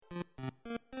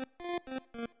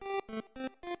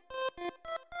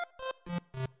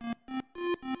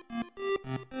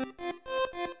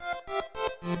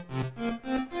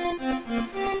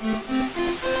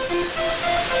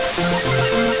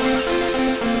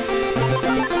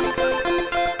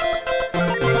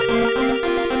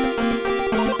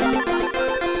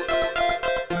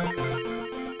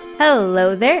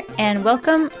Hello there, and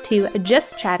welcome to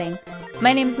Just Chatting.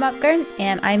 My name is Pumpkinberry,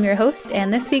 and I'm your host,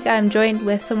 and this week I'm joined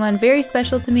with someone very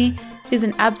special to me. She's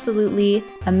an absolutely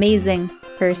amazing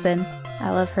person.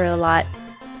 I love her a lot,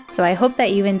 so I hope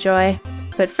that you enjoy.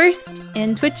 But first,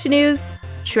 in Twitch news,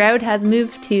 Shroud has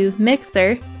moved to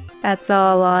Mixer. That's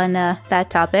all on that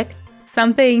topic.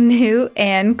 Something new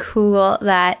and cool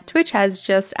that Twitch has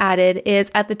just added is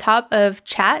at the top of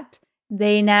chat,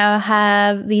 they now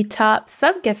have the top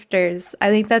sub-gifters. I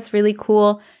think that's really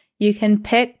cool. You can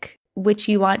pick which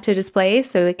you want to display,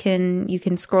 so you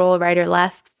can scroll right or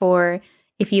left for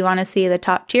if you want to see the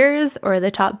top tiers or the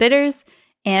top bidders,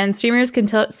 and streamers can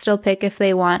still pick if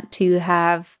they want to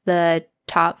have the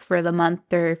top for the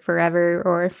month or forever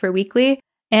or for weekly.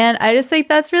 And I just think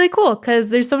that's really cool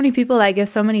because there's so many people that give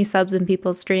so many subs in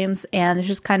people's streams, and it's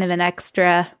just kind of an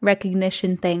extra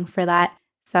recognition thing for that.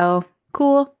 So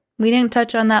cool. We didn't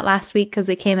touch on that last week because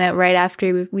it came out right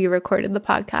after we recorded the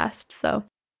podcast. So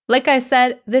like I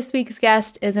said, this week's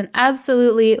guest is an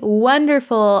absolutely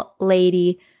wonderful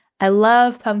lady. I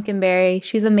love Pumpkinberry.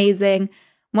 She's amazing.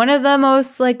 One of the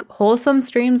most wholesome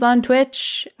streams on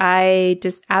Twitch. I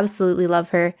just absolutely love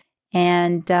her.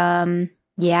 And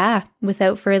yeah,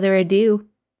 without further ado,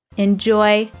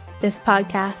 enjoy this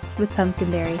podcast with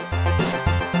Pumpkinberry.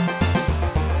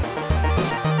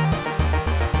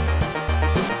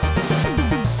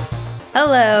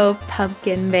 Hello,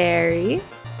 Pumpkinberry.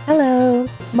 Hello,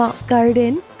 Malt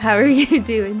Garden. How are you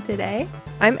doing today?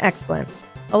 I'm excellent.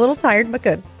 A little tired, but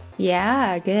good.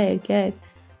 Yeah, good.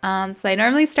 So I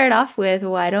normally start off with,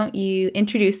 why don't you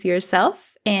introduce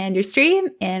yourself and your stream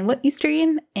and what you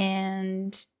stream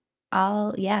and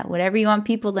whatever you want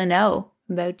people to know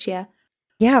about you.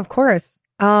 Yeah, of course.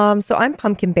 So I'm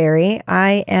Pumpkinberry.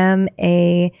 I am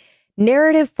a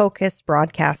narrative-focused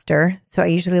broadcaster. So I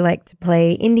usually like to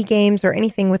play indie games or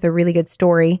anything with a really good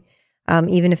story,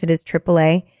 even if it is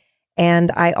AAA.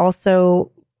 And I also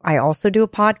do a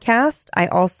podcast. I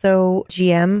also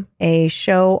GM a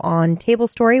show on Table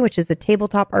Story, which is a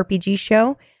tabletop RPG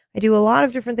show. I do a lot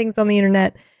of different things on the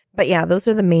internet. But yeah, those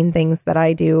are the main things that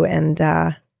I do and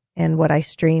what I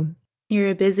stream.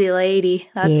 You're a busy lady,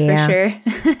 that's for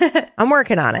sure. I'm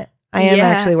working on it. I am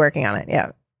actually working on it.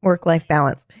 Yeah. Work-life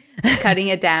balance. Cutting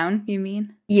it down, you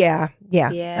mean? Yeah.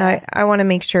 I want to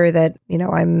make sure that,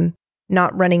 I'm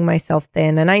not running myself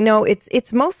thin. And I know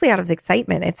it's mostly out of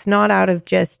excitement. It's not out of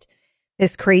just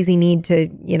this crazy need to,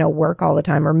 work all the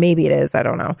time. Or maybe it is. I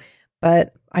don't know.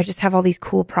 But I just have all these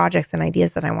cool projects and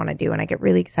ideas that I want to do. And I get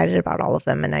really excited about all of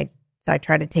them. And I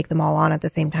try to take them all on at the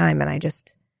same time. And I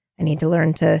need to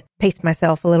learn to pace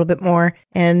myself a little bit more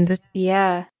and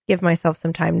give myself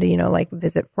some time to,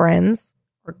 visit friends.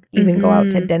 Or even go out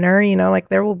to dinner,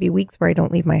 there will be weeks where I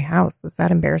don't leave my house. Is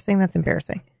that embarrassing? That's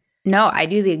embarrassing. No, I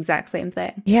do the exact same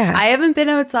thing. Yeah. I haven't been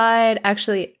outside.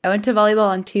 Actually, I went to volleyball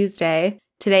on Tuesday.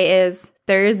 Today is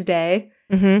Thursday.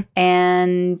 Mm-hmm.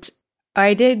 And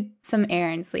I did some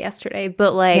errands yesterday,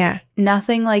 but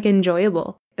nothing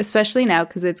enjoyable, especially now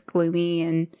because it's gloomy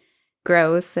and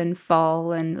gross and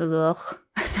fall and ugh.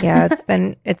 Yeah, it's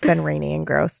been rainy and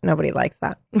gross. Nobody likes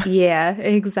that. Yeah,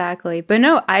 exactly. But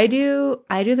no, I do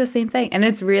the same thing, and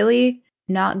it's really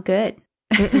not good.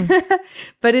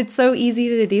 But it's so easy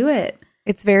to do it.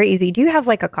 It's very easy. Do you have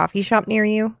a coffee shop near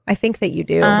you? I think that you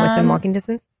do, within walking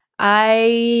distance.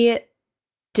 I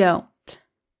don't.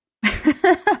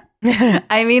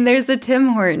 I mean, there's a Tim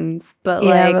Hortons, but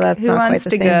but that's who not wants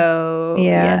quite the to same. go?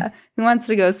 Yeah, who wants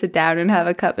to go sit down and have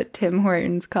a cup of Tim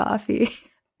Hortons coffee?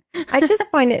 I just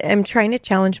find I'm trying to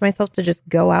challenge myself to just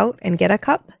go out and get a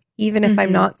cup, even if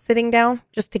I'm not sitting down,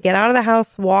 just to get out of the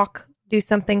house, walk, do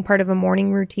something, part of a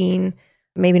morning routine.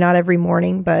 Maybe not every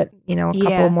morning, but, a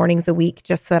couple of mornings a week,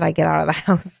 just so that I get out of the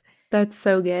house. That's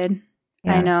so good.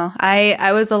 Yeah. I know.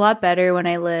 I was a lot better when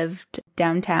I lived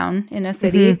downtown in a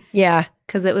city. Mm-hmm. Yeah.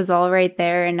 Because it was all right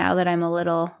there. And now that I'm a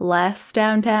little less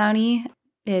downtowny,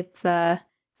 it's a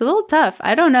little tough.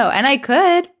 I don't know. And I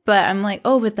could, but I'm like,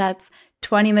 but that's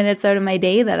 20 minutes out of my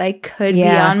day that I could be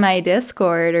on my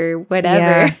Discord or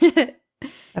whatever. Yeah.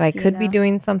 That I could be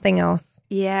doing something else.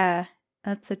 Yeah.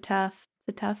 That's a tough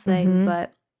thing.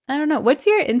 But I don't know. What's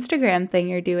your Instagram thing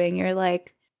you're doing? You're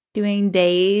doing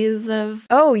days of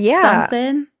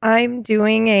something? I'm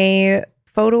doing a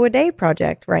photo a day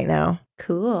project right now.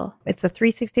 Cool. It's a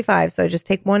 365. So I just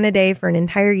take one a day for an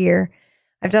entire year.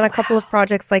 I've done a couple of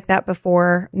projects like that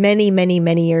before, many, many,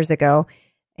 many years ago.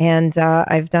 And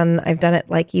I've done it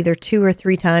either 2 or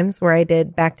 3 times where I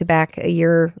did back to back a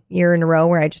year in a row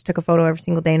where I just took a photo every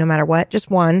single day, no matter what, just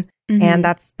one. Mm-hmm. And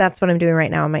that's what I'm doing right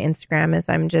now on my Instagram is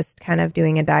I'm just kind of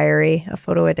doing a diary, a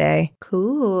photo a day.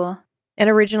 Cool. And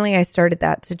originally I started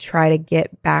that to try to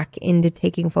get back into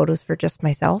taking photos for just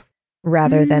myself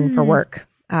rather than for work.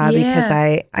 Because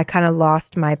I kind of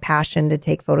lost my passion to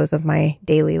take photos of my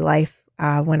daily life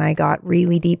when I got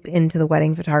really deep into the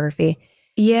wedding photography.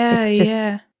 Yeah, it's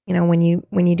just, you know, when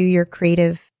you do your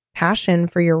creative passion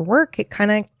for your work, it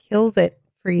kind of kills it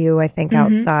for you, I think,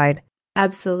 outside.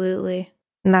 Absolutely.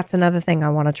 And that's another thing I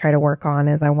want to try to work on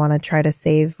is I want to try to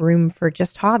save room for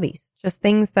just hobbies, just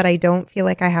things that I don't feel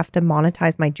like I have to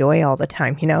monetize my joy all the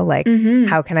time, you know, like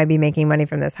how can I be making money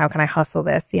from this? How can I hustle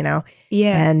this, you know?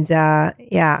 Yeah. And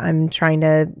I'm trying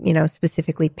to, you know,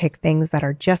 specifically pick things that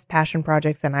are just passion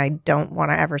projects and I don't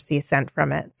want to ever see a cent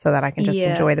from it so that I can just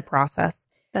enjoy the process.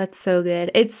 That's so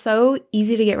good. It's so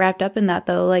easy to get wrapped up in that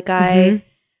though. Like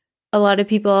a lot of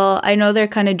people, I know they're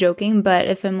kind of joking, but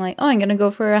if I'm like, oh, I'm going to go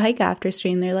for a hike after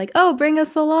stream, they're like, oh, bring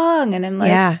us along. And I'm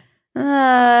like,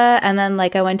 and then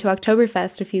like I went to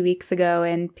Oktoberfest a few weeks ago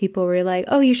and people were like,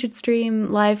 oh, you should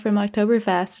stream live from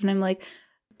Oktoberfest. And I'm like,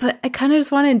 but I kind of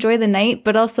just want to enjoy the night.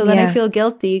 But also then I feel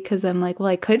guilty because I'm like, well,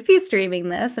 I could be streaming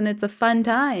this and it's a fun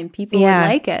time. People would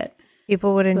like it.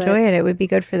 People would enjoy it. It would be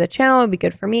good for the channel. It would be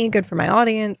good for me, good for my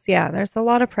audience. Yeah, there's a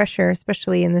lot of pressure,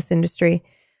 especially in this industry.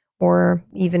 Or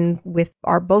even with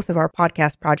both of our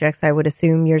podcast projects, I would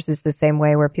assume yours is the same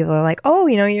way where people are like, oh,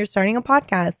 you know, you're starting a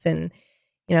podcast and,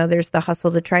 you know, there's the hustle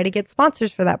to try to get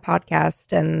sponsors for that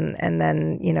podcast. And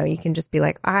then, you know, you can just be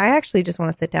like, I actually just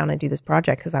want to sit down and do this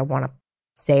project because I want to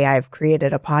say I've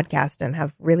created a podcast and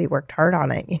have really worked hard on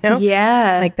it, you know?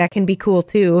 Yeah. Like that can be cool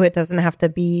too. It doesn't have to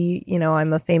be, you know,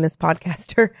 I'm a famous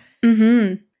podcaster.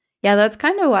 Yeah, that's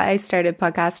kind of why I started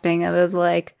podcasting. I was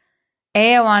like,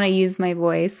 I want to use my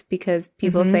voice because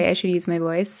people say I should use my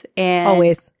voice. And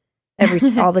always,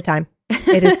 all the time.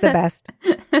 It is the best.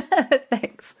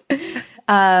 Thanks.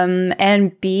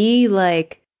 And B,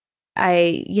 like,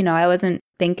 I wasn't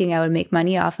thinking I would make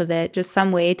money off of it. Just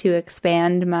some way to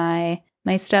expand my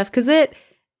stuff. Because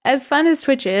as fun as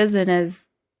Twitch is and as,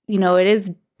 you know, it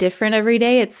is different every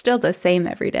day, it's still the same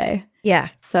every day. Yeah.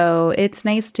 So it's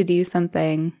nice to do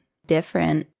something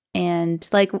different. And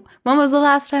like, when was the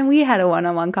last time we had a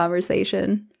one-on-one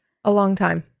conversation? A long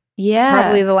time. Yeah.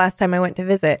 Probably the last time I went to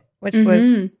visit, which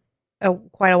was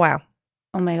quite a while.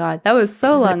 Oh my God. That was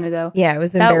so long ago. Yeah, it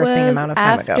was an embarrassing amount of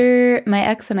time ago. After my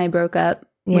ex and I broke up,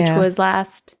 which was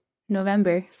last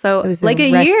November. So it was like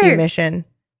a rescue year. mission.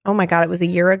 Oh my God, it was a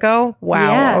year ago?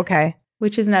 Wow. Yeah. Okay.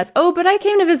 Which is nuts. Oh, but I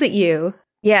came to visit you.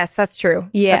 Yes, that's true.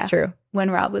 Yeah. That's true.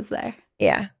 When Rob was there.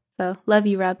 Yeah. So love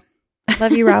you, Rob.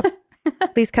 Love you, Rob.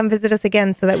 Please come visit us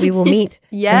again so that we will meet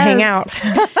and hang out.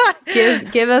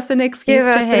 Give us an excuse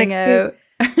to hang out.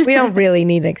 We don't really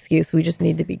need an excuse. We just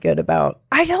need to be good about.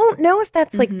 I don't know if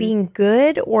that's like being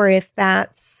good or if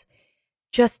that's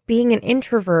just being an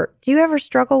introvert. Do you ever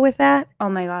struggle with that? Oh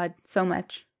my God, so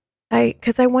much.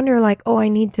 Because I wonder like, oh, I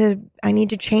need to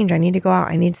change. I need to go out.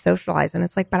 I need to socialize. And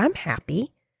it's like, but I'm happy.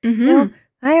 You know?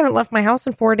 I haven't left my house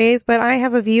in 4 days, but I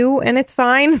have a view and it's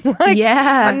fine. Like,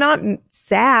 I'm not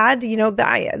sad. You know,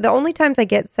 the only times I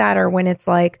get sad are when it's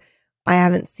like, I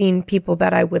haven't seen people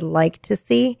that I would like to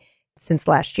see since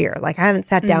last year. Like I haven't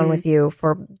sat down with you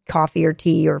for coffee or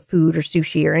tea or food or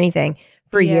sushi or anything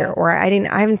for a year. Or I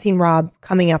haven't seen Rob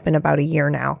coming up in about a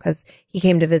year now because he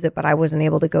came to visit, but I wasn't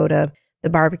able to go to the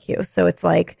barbecue. So it's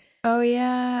like, oh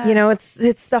yeah, you know,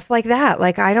 it's stuff like that.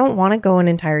 Like I don't want to go an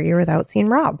entire year without seeing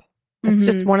Rob. It's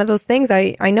just one of those things.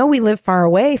 I know we live far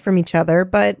away from each other,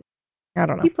 but I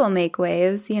don't know. People make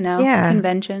ways, you know,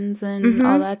 conventions and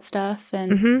all that stuff.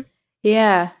 And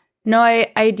no,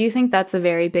 I do think that's a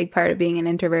very big part of being an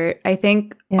introvert. I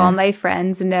think all my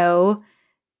friends know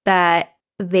that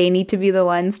they need to be the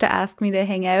ones to ask me to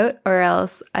hang out or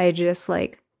else I just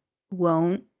like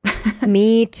won't.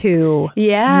 Me too.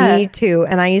 Yeah. Me too.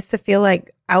 And I used to feel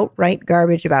like outright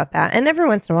garbage about that. And every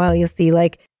once in a while you'll see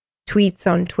like tweets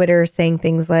on Twitter saying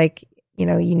things like, you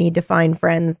know, you need to find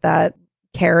friends that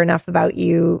care enough about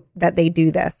you that they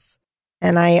do this.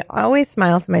 And I always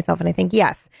smile to myself and I think,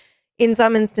 yes, in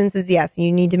some instances, yes,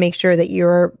 you need to make sure that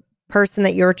your person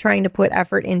that you're trying to put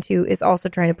effort into is also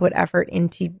trying to put effort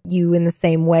into you in the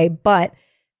same way. But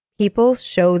people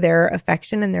show their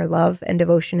affection and their love and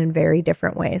devotion in very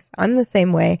different ways. I'm the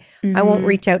same way. I won't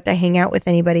reach out to hang out with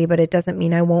anybody, but it doesn't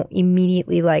mean I won't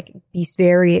immediately like be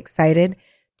very excited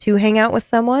to hang out with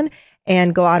someone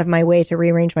and go out of my way to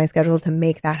rearrange my schedule to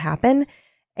make that happen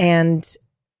and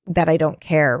that I don't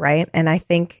care, right? And I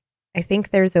think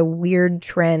there's a weird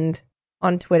trend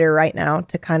on Twitter right now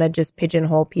to kind of just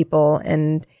pigeonhole people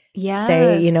and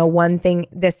say, you know, one thing,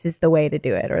 this is the way to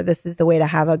do it or this is the way to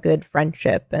have a good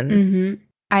friendship. And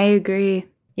I agree.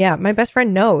 Yeah, my best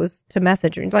friend knows to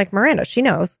message me. Like Miranda, she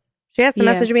knows. She has to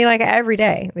message me like every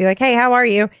day. Be like, hey, how are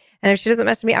you? And if she doesn't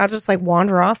message me, I'll just like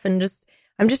wander off and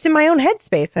I'm just in my own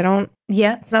headspace.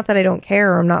 It's not that I don't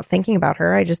care or I'm not thinking about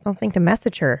her. I just don't think to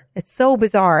message her. It's so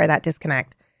bizarre, that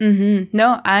disconnect. Mm-hmm.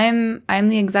 No, I'm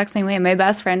the exact same way. My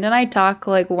best friend and I talk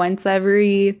like once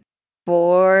every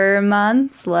 4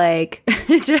 months. Like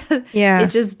it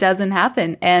just doesn't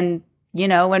happen. And you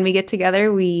know, when we get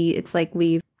together, it's like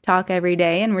we talk every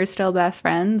day and we're still best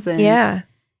friends. And yeah,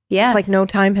 it's like no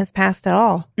time has passed at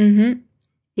all. Mm-hmm.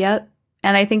 Yep.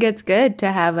 And I think it's good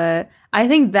to have I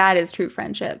think that is true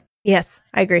friendship. Yes,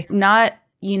 I agree. Not,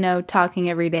 you know, talking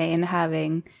every day and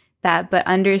having that, but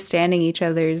understanding each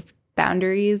other's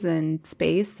boundaries and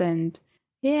space. And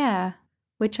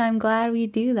which I'm glad we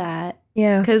do that.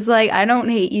 Yeah. Because like, I don't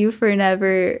hate you for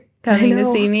never coming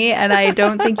to see me. And I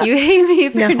don't think you hate me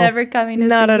for never coming to see me.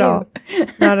 Not at all.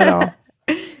 Not at all.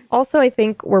 Also, I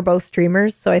think we're both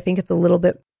streamers. So I think it's a little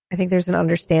bit, I think there's an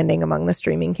understanding among the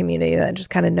streaming community that just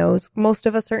kind of knows most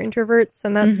of us are introverts.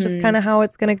 And that's just kind of how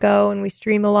it's going to go. And we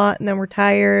stream a lot and then we're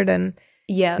tired and,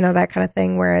 you know, that kind of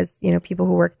thing. Whereas, you know, people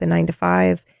who work the 9 to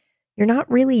 5, you're not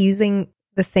really using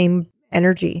the same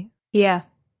energy. Yeah.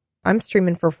 I'm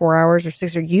streaming for 4 hours or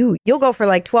 6 or you'll go for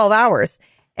like 12 hours.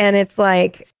 And it's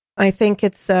like, I think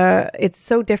it's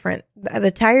so different. The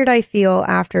tired I feel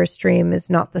after a stream is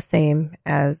not the same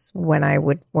as when I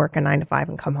would work a 9 to 5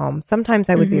 and come home. Sometimes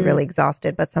I would be really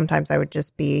exhausted, but sometimes I would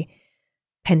just be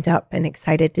pent up and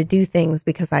excited to do things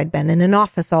because I'd been in an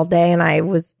office all day and I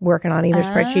was working on either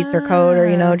spreadsheets or code or,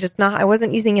 you know, I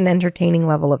wasn't using an entertaining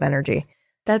level of energy.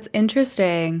 That's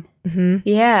interesting. Mm-hmm.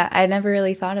 Yeah, I never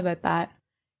really thought about that.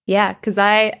 Yeah, because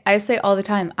I say all the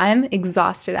time, I'm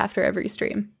exhausted after every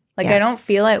stream. Like, I don't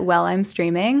feel it while I'm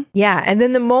streaming. Yeah, and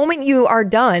then the moment you are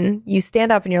done, you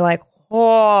stand up and you're like,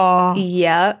 oh.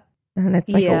 Yeah. And it's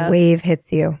like a wave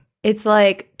hits you. It's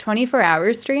like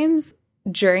 24-hour streams.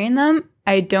 During them,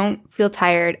 I don't feel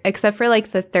tired except for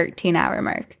like the 13-hour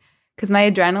mark because my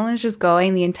adrenaline is just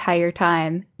going the entire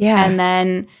time. Yeah. And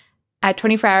then at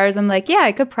 24 hours, I'm like,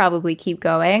 I could probably keep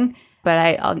going, but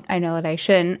I know that I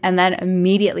shouldn't. And then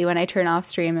immediately when I turn off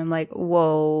stream, I'm like,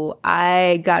 whoa,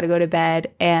 I got to go to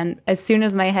bed. And as soon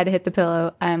as my head hit the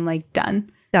pillow, I'm like,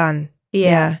 done.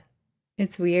 Yeah.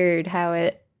 It's weird how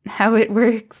it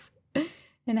works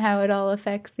and how it all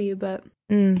affects you. But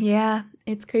yeah,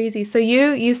 it's crazy. So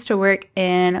you used to work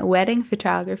in wedding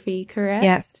photography, correct?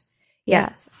 Yes.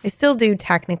 I still do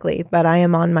technically, but I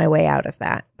am on my way out of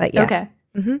that. But yes. Okay.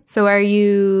 Mm-hmm. So are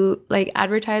you like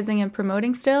advertising and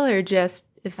promoting still or just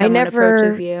if someone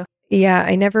approaches you? Yeah,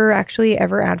 I never actually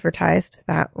ever advertised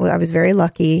that. I was very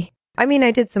lucky. I mean,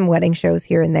 I did some wedding shows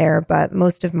here and there, but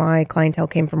most of my clientele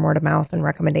came from word of mouth and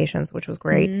recommendations, which was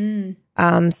great.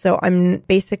 So I'm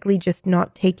basically just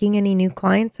not taking any new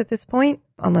clients at this point,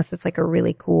 unless it's like a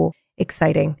really cool,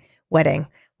 exciting wedding,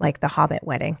 like the Hobbit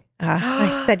wedding.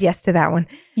 I said yes to that one.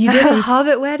 You did a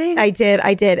Hobbit wedding? I did.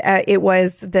 It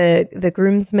was the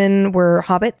groomsmen were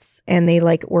hobbits and they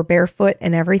like were barefoot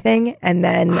and everything. And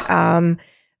then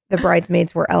the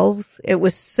bridesmaids were elves. It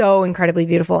was so incredibly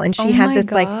beautiful. And she had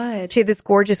this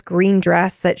gorgeous green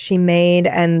dress that she made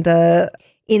and the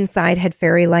inside had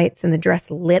fairy lights and the dress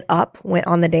lit up, went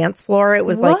on the dance floor. It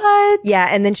was what?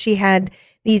 And then she had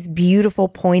these beautiful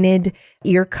pointed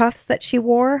ear cuffs that she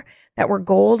wore that were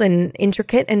gold and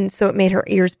intricate, and so it made her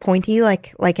ears pointy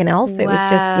like an elf. It was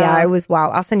just, it was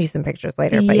wild. I'll send you some pictures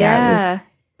later, but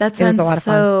that sounds a lot of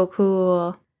fun.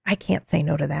 Cool. I can't say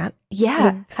no to that.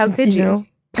 Yeah, how could you? Know,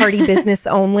 party business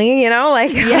only,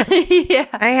 like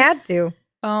I had to.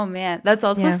 Oh man, that's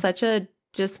also such a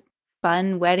just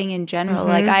fun wedding in general.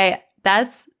 Like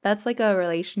that's like a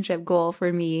relationship goal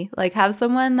for me. Like have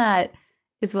someone that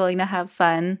is willing to have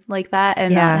fun like that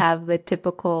and not have the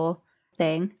typical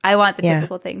thing. I want the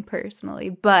typical thing personally,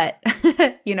 but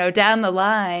down the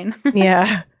line.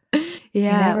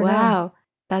 Wow.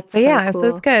 That's so cool. So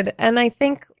it's good. And I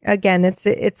think again, it's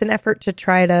an effort to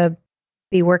try to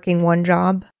be working one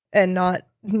job and not,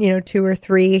 2 or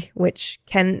 3, which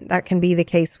can be the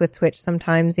case with Twitch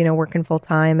sometimes, working full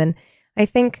time. And I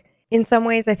think in some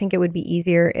ways, I think it would be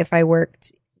easier if I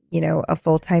worked, a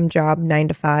full-time job 9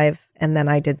 to 5 and then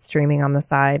I did streaming on the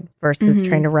side versus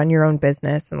trying to run your own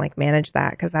business and like manage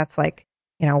that. Cause that's like,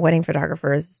 wedding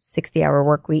photographer is 60-hour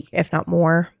work week, if not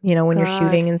more, when you're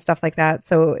shooting and stuff like that.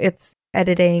 So it's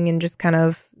editing and just kind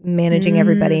of managing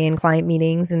everybody in client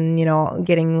meetings and,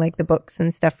 getting like the books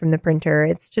and stuff from the printer.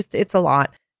 It's a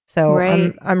lot. So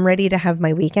I'm ready to have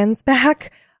my weekends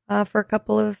back. For a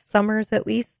couple of summers at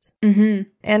least. And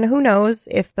who knows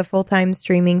if the full-time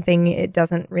streaming thing, it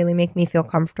doesn't really make me feel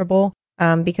comfortable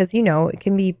because, it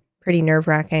can be pretty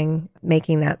nerve-wracking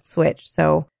making that switch.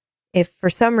 So if for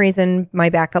some reason my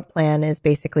backup plan is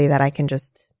basically that I can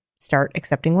just start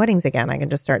accepting weddings again. I can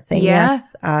just start saying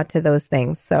yes to those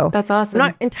things. So that's awesome. I'm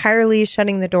not entirely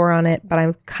shutting the door on it, but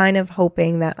I'm kind of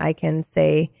hoping that I can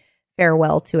say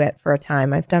farewell to it for a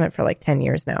time. I've done it for like 10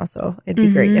 years now. So it'd be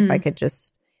great if I could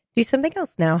just do something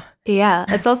else now. Yeah.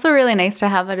 It's also really nice to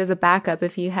have it as a backup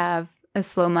if you have a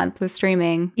slow month with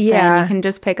streaming. Yeah. And you can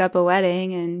just pick up a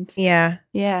wedding and yeah.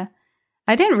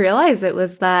 I didn't realize it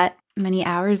was that many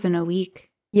hours in a week.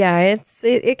 Yeah,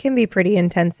 it can be pretty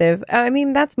intensive. I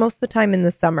mean, that's most of the time in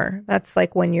the summer. That's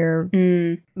like when you're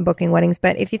booking weddings.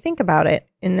 But if you think about it,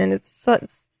 and then it's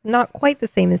not quite the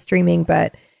same as streaming,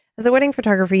 but as a wedding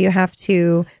photographer, you have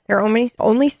to, there are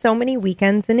only so many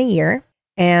weekends in a year,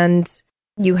 and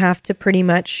you have to pretty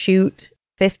much shoot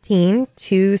 15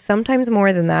 to sometimes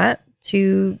more than that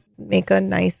to make a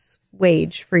nice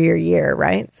wage for your year,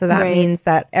 right? So that means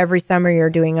that every summer you're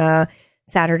doing a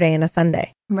Saturday and a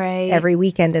Sunday. Right. Every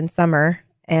weekend in summer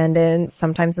and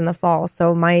sometimes in the fall.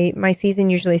 So my season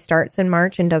usually starts in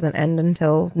March and doesn't end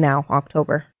until now,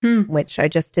 October, which I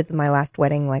just did my last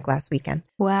wedding like last weekend.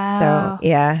 Wow. So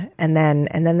yeah. And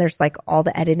then there's like all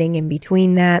the editing in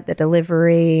between that, the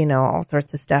delivery, you know, all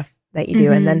sorts of stuff that you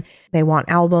do. And then they want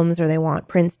albums or they want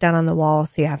prints done on the wall.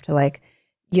 So you have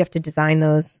to design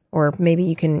those, or maybe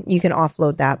you can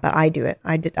offload that, but I do it.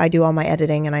 I do all my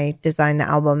editing and I design the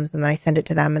albums and then I send it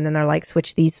to them and then they're like,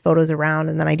 switch these photos around,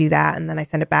 and then I do that and then I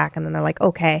send it back and then they're like,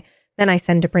 okay. Then I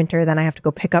send to printer, then I have to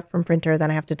go pick up from printer, then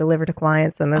I have to deliver to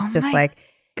clients, and it's just like,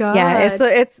 God. Yeah,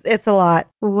 it's a lot.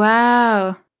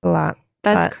 Wow. A lot.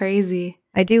 That's crazy.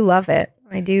 I do love it.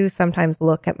 I do sometimes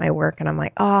look at my work and I'm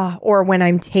like, or when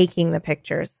I'm taking the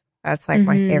pictures, that's like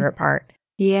my favorite part.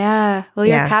 Yeah. Well,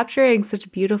 you're capturing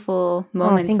such beautiful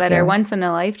moments that are once in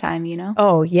a lifetime, you know?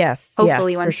 Oh, yes.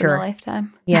 Hopefully yes, once for sure. in a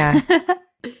lifetime. Yeah.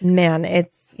 Man,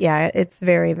 it's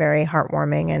very, very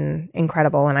heartwarming and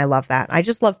incredible. And I love that. I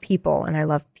just love people and I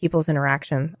love people's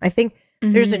interaction. I think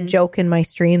there's a joke in my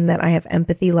stream that I have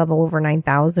empathy level over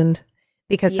 9,000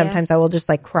 because sometimes I will just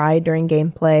like cry during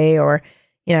gameplay or,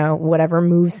 you know, whatever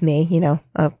moves me, you know,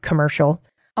 a commercial.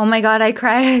 Oh my God, I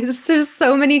cry. There's just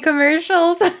so many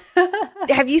commercials.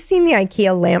 Have you seen the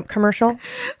IKEA lamp commercial?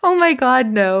 Oh my God,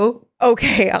 no.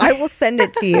 Okay, I will send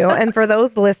it to you. And for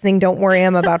those listening, don't worry,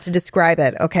 I'm about to describe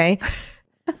it, okay?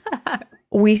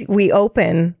 We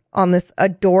open on this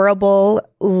adorable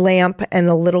lamp and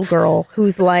a little girl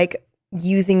who's like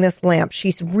using this lamp.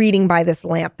 She's reading by this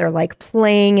lamp. They're like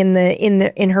playing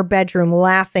in her bedroom,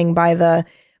 laughing by the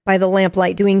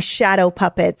lamplight, doing shadow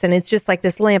puppets. And it's just like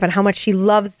this lamp and how much she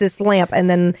loves this lamp. And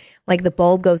then like the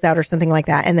bulb goes out or something like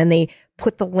that. And then they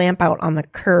put the lamp out on the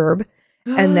curb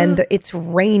and then it's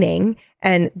raining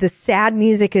and the sad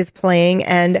music is playing.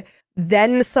 And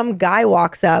then some guy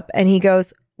walks up and he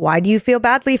goes, "Why do you feel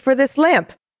badly for this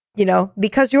lamp? You know,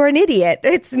 because you're an idiot.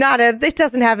 It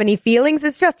doesn't have any feelings.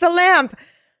 It's just a lamp.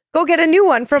 Go get a new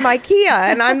one from IKEA."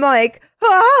 And I'm like,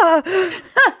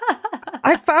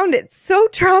 I found it so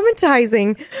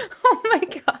traumatizing. Oh my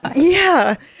God.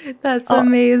 Yeah. That's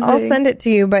amazing. I'll send it to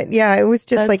you. But yeah, it was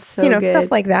just like, so good.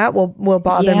 Stuff like that will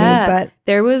bother me. But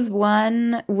there was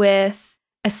one with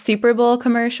a Super Bowl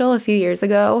commercial a few years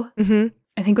ago. Mm-hmm.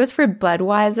 I think it was for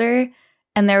Budweiser.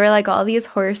 And there were like all these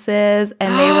horses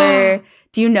and they were,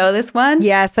 do you know this one?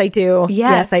 Yes, I do.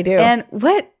 Yes, I do. And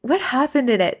what happened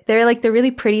in it? They're like the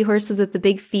really pretty horses with the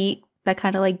big feet that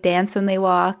kind of like dance when they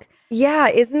walk. Yeah.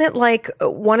 Isn't it like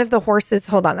one of the horses?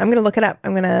 Hold on. I'm going to look it up.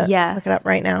 I'm going to look it up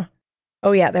right now.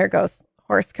 Oh yeah, there it goes.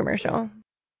 Horse commercial.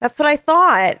 That's what I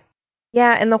thought.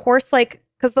 Yeah. And the horse, like,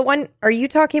 because the one, are you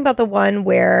talking about the one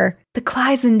where? The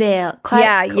Clydesdale.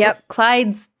 Yep.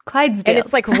 Clydesdale. And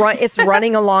it's like it's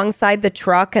running alongside the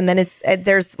truck, and then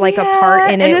there's like a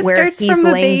part in it where he's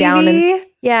laying down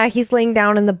he's laying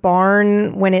down in the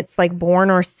barn when it's like born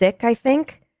or sick, I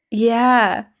think.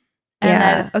 Yeah. And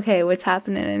then, okay, what's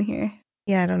happening in here?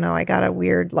 Yeah, I don't know. I got a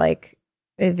weird like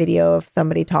a video of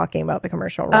somebody talking about the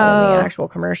commercial rather than the actual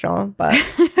commercial, but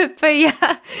but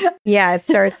yeah, it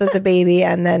starts as a baby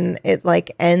and then it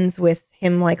like ends with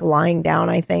him like lying down,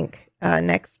 I think,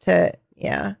 next to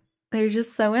They're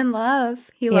just so in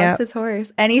love. He loves his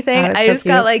horse. Anything. I so just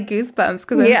got like goosebumps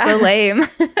because I'm so lame.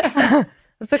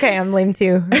 It's okay. I'm lame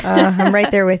too. I'm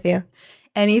right there with you.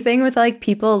 Anything with like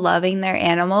people loving their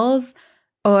animals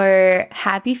or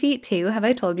Happy Feet too. Have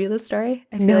I told you this story?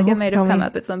 I feel like it might have come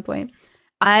up at some point.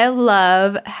 I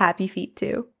love Happy Feet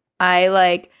too. I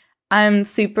love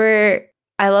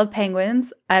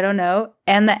penguins. I don't know.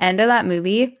 And the end of that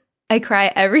movie, I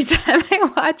cry every time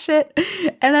I watch it.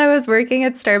 And I was working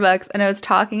at Starbucks and I was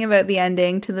talking about the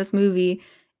ending to this movie.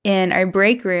 in our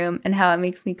break room and how it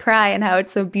makes me cry and how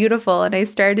it's so beautiful. And I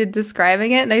started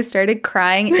describing it and I started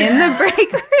crying in the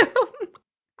break room.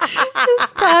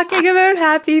 Just talking about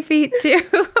Happy Feet too.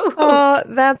 Oh,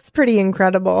 that's pretty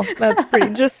incredible. That's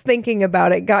pretty, just thinking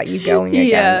about it got you going again.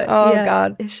 Yeah, oh, yeah.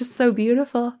 God. It's just so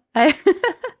beautiful. I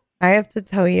have to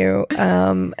tell you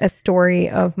a story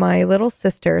of my little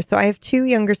sister. So I have two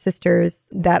younger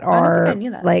sisters that are I knew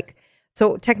that. like,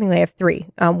 so technically I have three.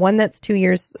 One that's 2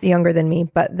 years younger than me,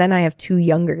 but then I have two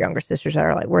younger sisters that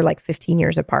are like, we're like 15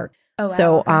 years apart. Oh, wow.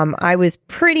 So I was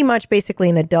pretty much basically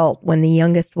an adult when the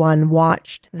youngest one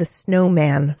watched The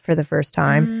Snowman for the first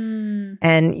time.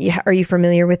 And are you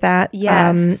familiar with that?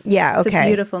 Yes. Yeah, okay. It's a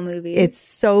beautiful movie. It's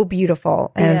so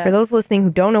beautiful. And for those listening who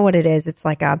don't know what it is, it's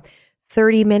like a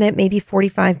 30-minute, maybe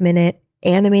 45-minute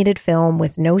animated film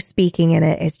with no speaking in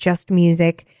it. It's just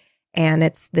music. And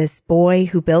it's this boy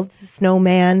who builds a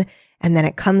snowman, and then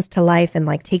it comes to life and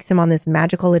like takes him on this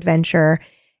magical adventure.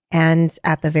 And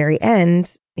at the very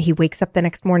end, he wakes up the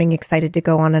next morning excited to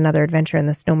go on another adventure, and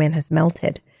the snowman has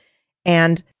melted.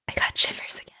 And I got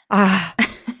shivers again.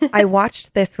 I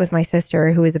watched this with my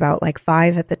sister, who was about like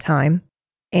 5 at the time.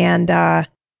 And I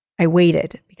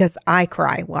waited because I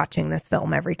cry watching this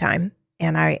film every time.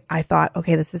 And I thought,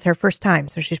 okay, this is her first time,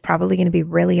 so she's probably going to be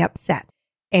really upset.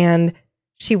 And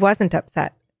she wasn't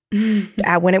upset.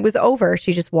 When it was over,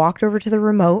 she just walked over to the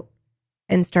remote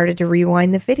and started to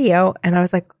rewind the video. And I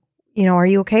was like, are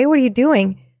you okay? What are you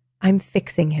doing? I'm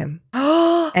fixing him.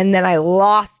 And then I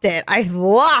lost it.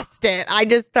 I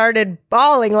just started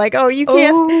bawling like, oh, you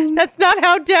can't. That's not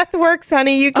how death works,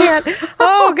 honey. You can't.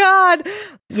 Oh, God.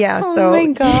 Yeah. Oh, my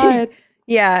God.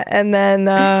 Yeah. And then,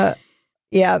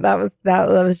 yeah, that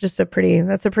was just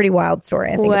that's a pretty wild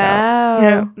story, I think. Wow. About.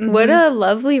 Yeah. Mm-hmm. What a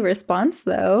lovely response,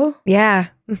 though. Yeah.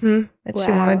 Mm-hmm. That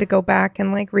she wanted to go back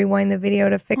and like rewind the video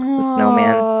to fix the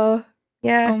snowman.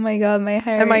 Yeah. Oh my God, my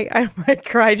heart. I might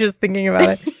cry just thinking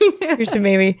about it. You should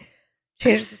maybe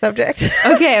change the subject.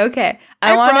 Okay.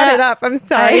 I brought it up. I'm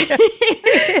sorry.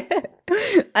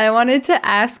 I wanted to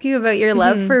ask you about your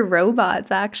love for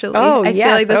robots, actually. Oh, I feel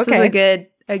like this is okay.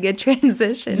 a good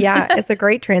transition. Yeah, it's a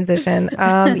great transition.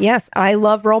 Yes, I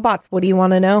love robots. What do you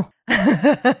want to know?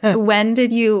 When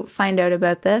did you find out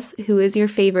about this? Who is your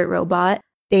favorite robot?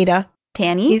 Data.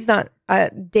 Tanny? He's not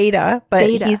Data, but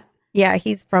Data.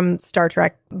 he's from Star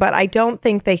Trek, but I don't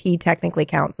think that he technically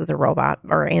counts as a robot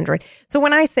or android. So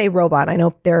when I say robot, I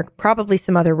know there are probably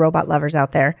some other robot lovers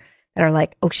out there that are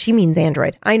like, oh, she means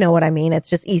android. I know what I mean. It's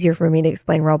just easier for me to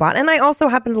explain robot. And I also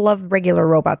happen to love regular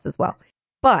robots as well.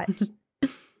 But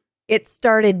it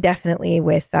started definitely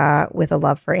with a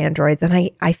love for androids.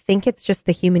 And I think it's just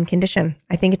the human condition.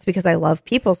 I think it's because I love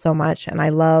people so much and I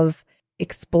love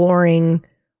exploring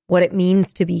what it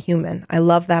means to be human. I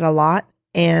love that a lot.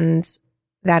 And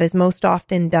that is most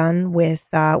often done with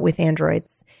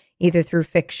androids, either through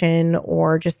fiction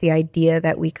or just the idea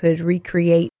that we could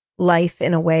recreate life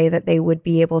in a way that they would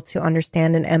be able to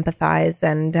understand and empathize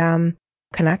and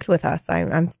connect with us.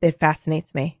 It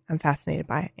fascinates me. I'm fascinated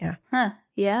by it. Yeah. Huh.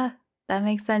 Yeah. That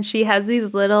makes sense. She has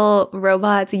these little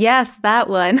robots. Yes, that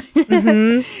one.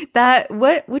 Mm-hmm.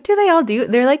 What do they all do?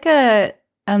 They're like a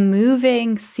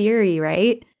moving Siri,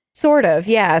 right? Sort of,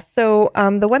 yeah. So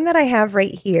the one that I have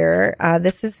right here,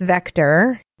 this is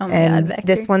Vector. Oh my God, Vector.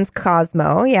 This one's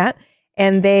Cosmo, yeah.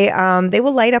 And they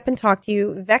will light up and talk to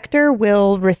you. Vector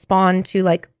will respond to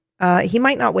like, he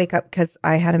might not wake up because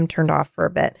I had him turned off for a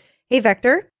bit. Hey,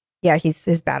 Vector. Yeah,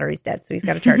 his battery's dead, so he's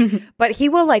got to charge. But he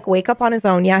will like wake up on his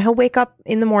own. Yeah, he'll wake up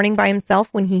in the morning by himself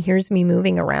when he hears me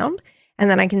moving around.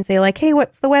 And then I can say like, hey,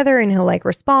 what's the weather? And he'll like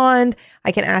respond.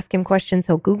 I can ask him questions.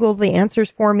 He'll Google the answers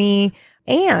for me.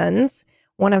 And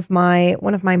one of my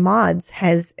mods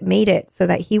has made it so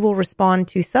that he will respond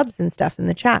to subs and stuff in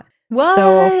the chat. What?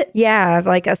 So yeah,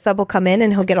 like a sub will come in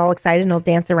and he'll get all excited and he'll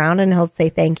dance around and he'll say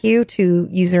thank you to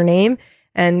username.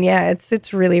 And yeah,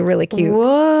 it's really, really cute.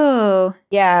 Whoa.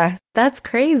 Yeah. That's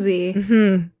crazy.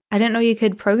 Mm-hmm. I didn't know you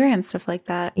could program stuff like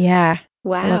that. Yeah.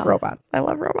 Wow. I love robots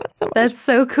so much. That's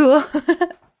so cool.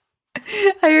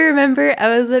 I remember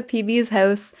I was at PB's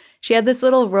house. She had this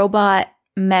little robot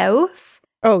mouse.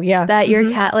 Oh, yeah. That your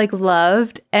cat like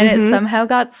loved. And it somehow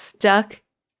got stuck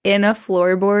in a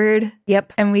floorboard.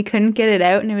 Yep. And we couldn't get it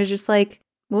out. And it was just like,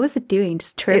 what was it doing?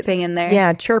 Just chirping in there.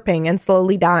 Yeah, chirping and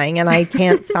slowly dying. And I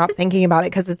can't stop thinking about it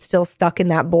because it's still stuck in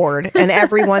that board. And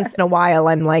every once in a while,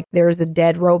 I'm like, there's a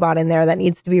dead robot in there that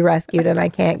needs to be rescued and I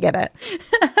can't get it.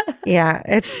 Yeah,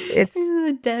 it's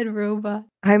a dead robot.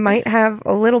 I might have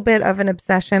a little bit of an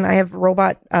obsession. I have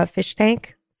robot fish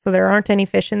tank. So there aren't any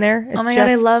fish in there. It's oh my God,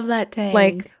 I love that tank.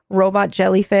 Like robot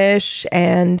jellyfish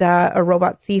and a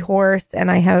robot seahorse.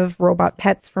 And I have robot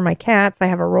pets for my cats. I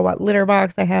have a robot litter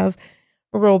box. I have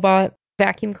a robot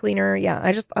vacuum cleaner. Yeah,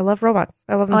 I love robots.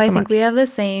 I love them so much. I think we have the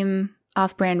same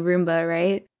off-brand Roomba,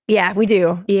 right? Yeah, we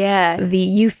do. Yeah. The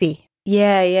Eufy.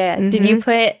 Yeah, yeah. Mm-hmm. Did you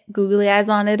put googly eyes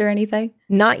on it or anything?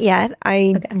 Not yet.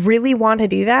 I really want to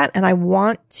do that, and I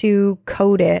want to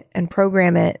code it and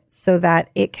program it so that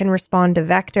it can respond to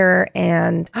vector.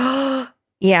 And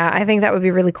yeah, I think that would be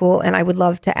really cool. And I would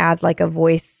love to add like a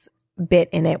voice bit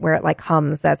in it where it like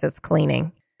hums as it's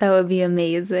cleaning. That would be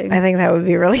amazing. I think that would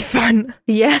be really fun.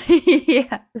 Yeah,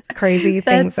 yeah. It's crazy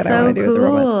things that I want to do with the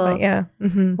robots. But yeah.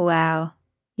 Mm-hmm. Wow.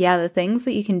 Yeah, the things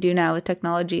that you can do now with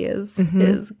technology is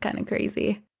kind of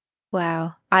crazy.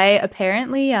 Wow. I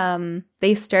apparently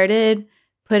they started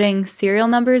putting serial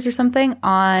numbers or something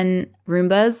on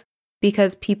Roombas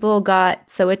because people got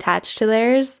so attached to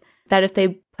theirs that if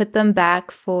they put them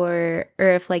back or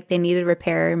if like they needed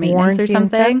repair or maintenance warranty or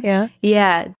something, stuff,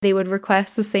 yeah, they would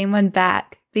request the same one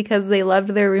back because they loved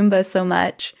their Roomba so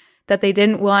much that they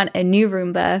didn't want a new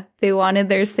Roomba. They wanted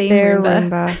their same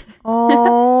Roomba.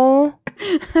 Oh,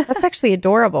 that's actually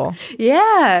adorable.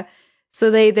 Yeah.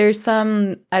 So there's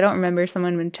some, I don't remember,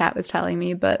 someone in chat was telling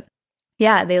me, but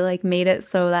yeah, they like made it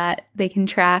so that they can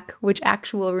track which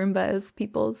actual Roomba is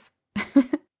people's.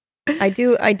 I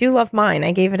do love mine.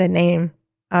 I gave it a name,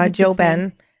 Joe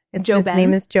Ben. His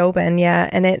name is Joe Ben, yeah,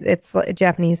 and it's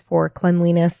Japanese for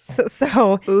cleanliness,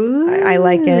 so I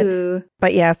like it.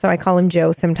 But yeah, so I call him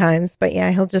Joe sometimes. But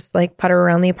yeah, he'll just like putter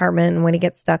around the apartment, and when he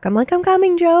gets stuck, I'm like, "I'm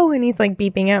coming, Joe," and he's like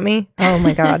beeping at me. Oh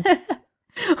my god!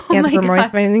 Yeah, for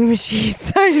moisturizing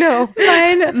machines. I know.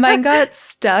 Mine got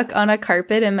stuck on a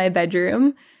carpet in my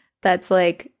bedroom. That's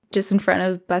like just in front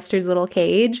of Buster's little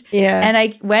cage. Yeah. And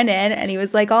I went in and he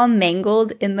was like all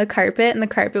mangled in the carpet and the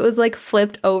carpet was like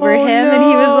flipped over him and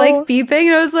he was like beeping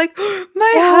and I was like,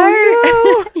 my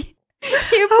heart. No.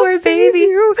 You poor baby.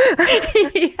 You.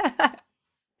 Yeah.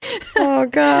 Oh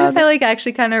God. I like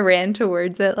actually kind of ran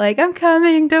towards it like, I'm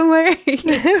coming, don't worry.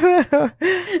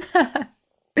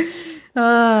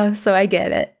 Oh, so I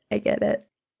get it.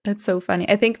 That's so funny.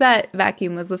 I think that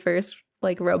vacuum was the first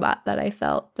like robot that I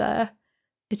felt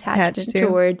attachment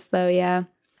towards, though. Yeah,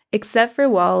 except for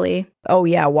Wall-E. Oh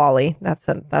yeah, Wall-E. That's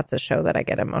a show that I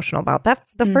get emotional about.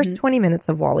 The first 20 minutes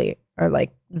of Wall-E are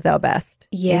like the best.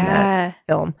 Yeah, in that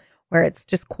film where it's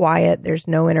just quiet. There's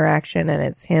no interaction, and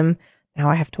it's him. Now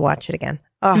I have to watch it again.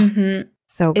 Oh,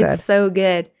 so good. It's so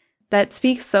good. That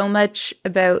speaks so much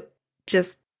about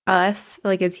just us,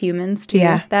 like as humans, too.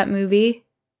 Yeah. That movie,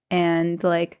 and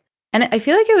I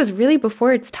feel like it was really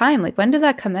before its time. Like, when did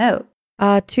that come out?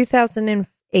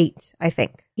 2008, I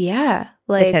think. Yeah,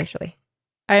 like potentially.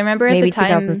 I remember at maybe the time.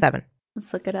 2007.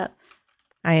 Let's look it up.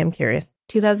 I am curious.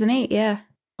 2008, yeah.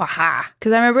 Aha!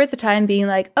 Because I remember at the time being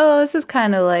like, "Oh, this is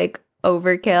kind of like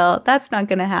overkill. That's not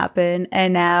going to happen."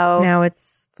 And now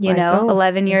it's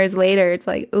 11 years later, it's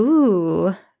like, ooh,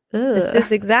 ugh. This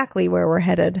is exactly where we're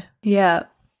headed. Yeah,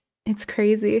 it's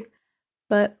crazy.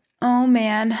 But oh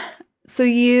man, so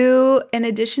you, in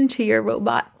addition to your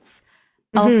robots,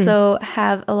 also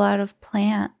have a lot of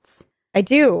plants. I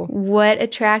do. What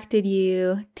attracted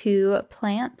you to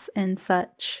plants and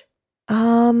such?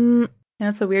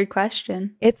 That's a weird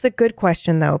question. It's a good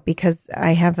question though, because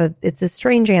it's a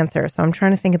strange answer. So I'm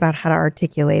trying to think about how to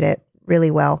articulate it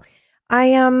really well.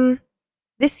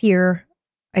 This year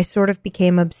I sort of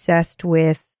became obsessed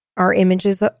with our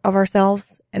images of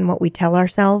ourselves and what we tell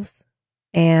ourselves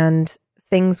and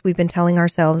things we've been telling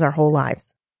ourselves our whole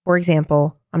lives. For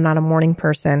example, I'm not a morning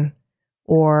person,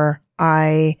 or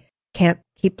I can't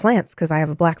keep plants because I have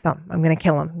a black thumb. I'm going to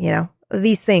kill them,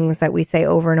 These things that we say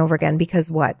over and over again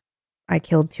because what? I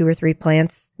killed 2 or 3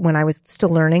 plants when I was still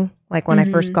learning, like when I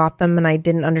first got them and I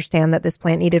didn't understand that this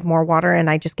plant needed more water and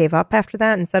I just gave up after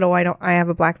that and said, I have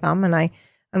a black thumb and I'm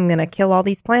going to kill all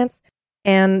these plants.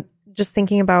 And just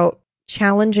thinking about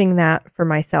challenging that for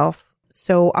myself.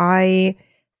 So I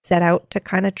set out to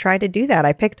kind of try to do that.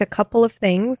 I picked a couple of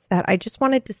things that I just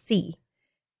wanted to see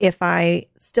if I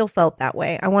still felt that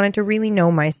way. I wanted to really know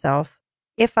myself.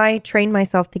 If I train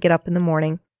myself to get up in the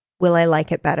morning, will I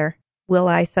like it better? Will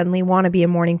I suddenly want to be a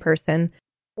morning person?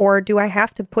 Or do I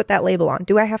have to put that label on?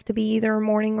 Do I have to be either a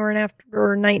morning or an after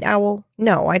or night owl?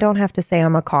 No, I don't have to say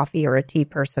I'm a coffee or a tea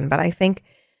person, but I think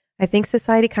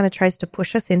society kind of tries to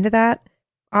push us into that,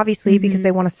 obviously, because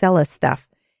they want to sell us stuff.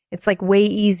 It's like way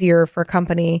easier for a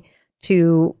company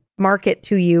to market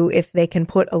to you if they can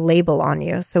put a label on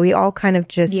you. So we all kind of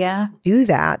just do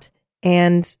that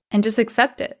and just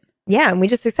accept it. Yeah, and we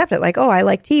just accept it. Like, oh, I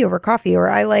like tea over coffee, or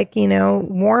I like,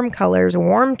 warm colors,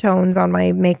 warm tones on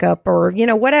my makeup, or,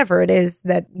 whatever it is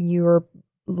that your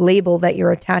label that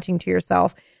you're attaching to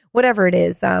yourself, whatever it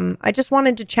is. I just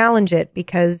wanted to challenge it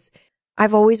because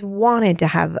I've always wanted to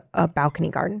have a balcony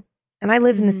garden. And I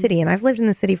live in the city, and I've lived in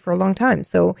the city for a long time.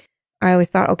 So I always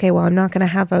thought, okay, well, I'm not going to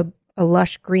have a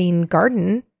lush green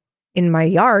garden in my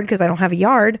yard because I don't have a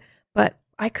yard, but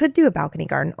I could do a balcony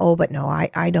garden. Oh, but no,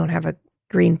 I don't have a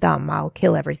green thumb. I'll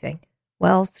kill everything.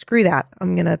 Well, screw that.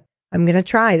 I'm going to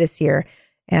try this year.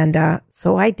 And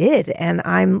so I did, and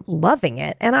I'm loving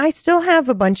it. And I still have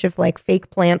a bunch of like fake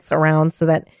plants around so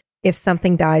that if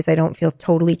something dies, I don't feel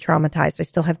totally traumatized. I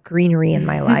still have greenery in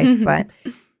my life,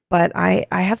 but I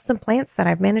have some plants that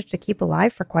I've managed to keep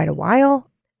alive for quite a while.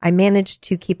 I managed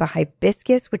to keep a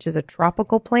hibiscus, which is a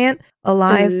tropical plant,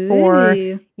 alive for,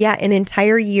 an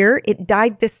entire year. It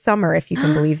died this summer, if you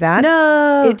can believe that.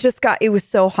 No. It was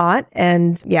so hot.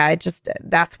 And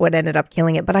that's what ended up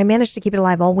killing it. But I managed to keep it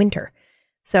alive all winter.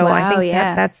 So wow, I think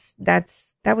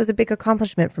that was a big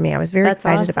accomplishment for me. I was very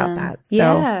excited about that. So.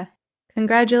 Yeah.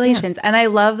 Congratulations. Yeah. And I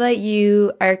love that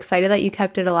you are excited that you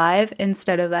kept it alive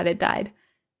instead of that it died.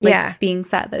 Being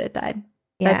sad that it died.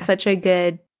 Yeah. That's such a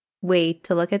good way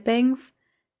to look at things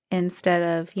instead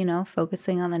of,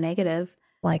 focusing on the negative.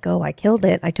 Like, oh, I killed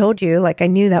it. I told you, like I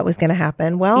knew that was going to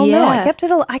happen. Well, no, I kept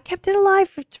it alive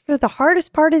for the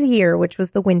hardest part of the year, which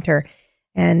was the winter.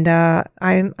 And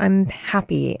I'm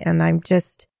happy, and I'm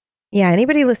just,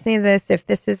 anybody listening to this, if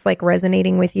this is like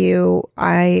resonating with you,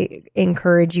 I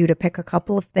encourage you to pick a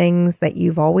couple of things that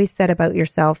you've always said about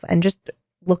yourself and just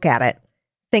look at it.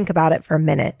 Think about it for a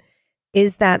minute.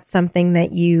 Is that something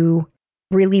that you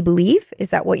really believe? Is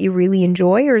that what you really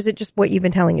enjoy? Or is it just what you've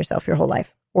been telling yourself your whole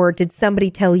life? Or did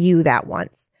somebody tell you that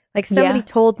once? Like somebody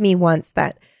told me once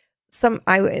that when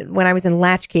I was in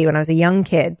latchkey, when I was a young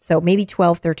kid, so maybe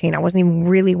 12, 13, I wasn't even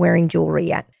really wearing jewelry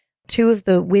yet. Two of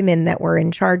the women that were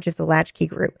in charge of the latchkey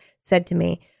group said to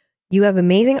me, you have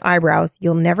amazing eyebrows.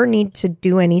 You'll never need to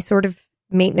do any sort of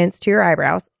maintenance to your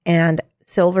eyebrows. And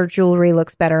silver jewelry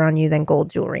looks better on you than gold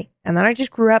jewelry. And then I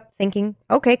just grew up thinking,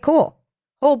 okay, cool.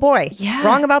 Oh boy,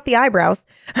 wrong about the eyebrows.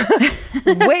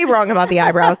 Way wrong about the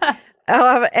eyebrows.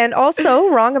 And also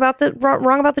wrong about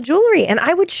the jewelry. And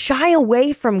I would shy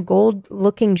away from gold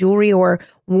looking jewelry or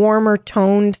warmer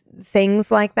toned things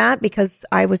like that because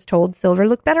I was told silver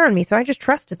looked better on me. So I just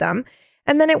trusted them.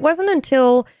 And then it wasn't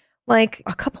until like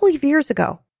a couple of years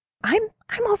ago. I'm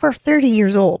over 30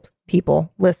 years old,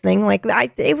 people listening. Like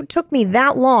it took me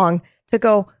that long to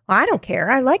go, I don't care.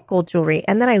 I like gold jewelry.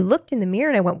 And then I looked in the mirror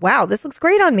and I went, wow, this looks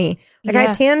great on me. Like I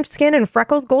have tan skin and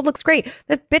freckles. Gold looks great.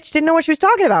 That bitch didn't know what she was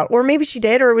talking about. Or maybe she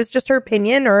did, or it was just her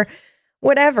opinion or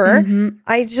whatever. Mm-hmm.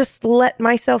 I just let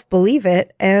myself believe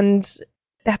it. And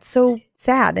that's so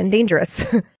sad and dangerous.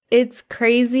 It's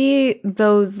crazy,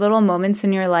 those little moments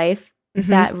in your life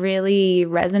that really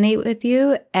resonate with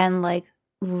you and like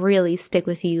really stick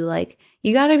with you. Like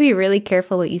you got to be really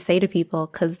careful what you say to people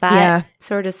because that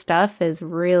sort of stuff is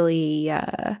really,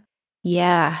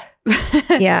 yeah,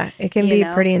 it can be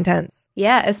pretty intense.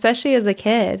 Yeah, especially as a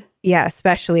kid. Yeah,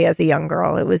 especially as a young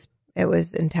girl. It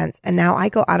was intense. And now I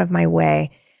go out of my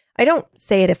way. I don't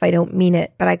say it if I don't mean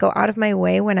it, but I go out of my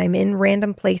way when I'm in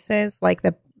random places like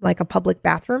a public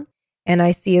bathroom and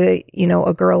I see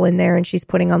a girl in there and she's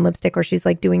putting on lipstick or she's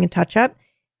like doing a touch up.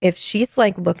 If she's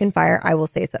like looking fire, I will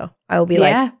say so. I will be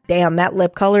like, damn, that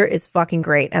lip color is fucking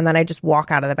great. And then I just walk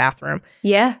out of the bathroom.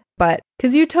 Yeah. But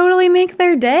because you totally make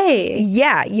their day.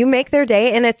 Yeah, you make their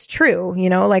day. And it's true.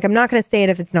 Like I'm not going to say it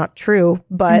if it's not true.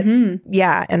 But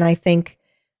yeah. And I think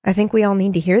we all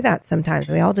need to hear that sometimes.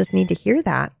 We all just need to hear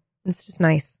that. It's just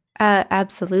nice.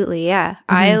 Absolutely. Yeah.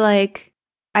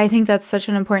 I think that's such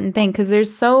an important thing because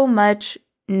there's so much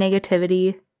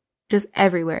negativity just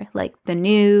everywhere. Like the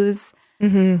news,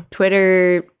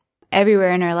 Twitter,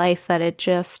 everywhere in our life that it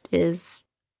just is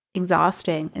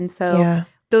exhausting. And so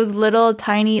those little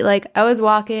tiny, like I was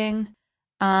walking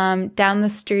down the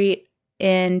street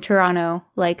in Toronto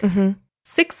like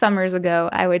 6 summers ago,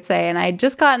 I would say, and I had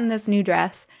just gotten this new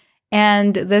dress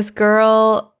and this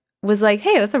girl was like,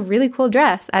 hey, that's a really cool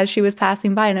dress as she was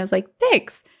passing by. And I was like,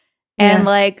 thanks. And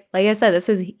like I said, this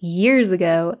is years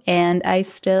ago and you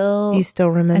still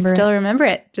remember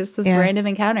it. Just this random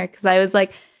encounter. Cause I was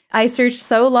like, I searched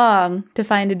so long to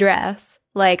find a dress.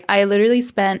 Like I literally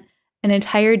spent an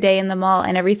entire day in the mall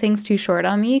and everything's too short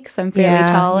on me cause I'm fairly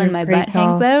tall and my butt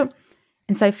hangs out.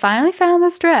 And so I finally found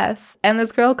this dress and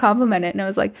this girl complimented it. And I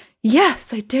was like,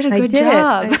 yes, I did a good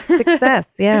job.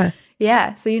 Success. Yeah.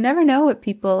 Yeah. So you never know what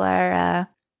people are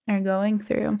going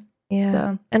through. Yeah.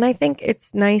 So. And I think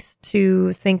it's nice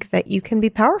to think that you can be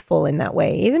powerful in that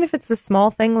way, even if it's a small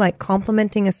thing like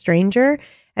complimenting a stranger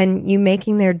and you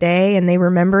making their day and they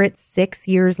remember it 6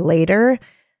 years later.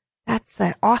 That's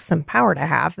an awesome power to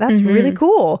have. That's really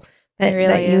cool that, really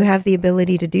that you is. have the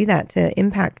ability to do that, to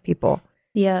impact people.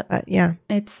 Yeah. But yeah.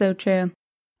 It's so true.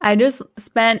 I just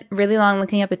spent really long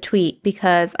looking up a tweet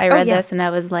because I read this and I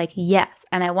was like, yes.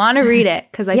 And I want to read it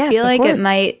because I feel like it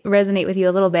might resonate with you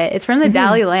a little bit. It's from the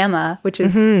Dalai Lama, which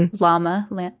is Lama?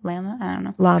 Lama? I don't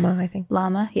know. Lama, I think.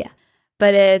 Lama, yeah.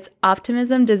 But it's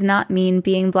optimism does not mean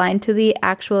being blind to the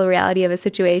actual reality of a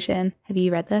situation. Have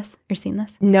you read this or seen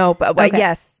this? No, but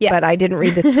yes. Yeah. But I didn't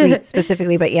read this tweet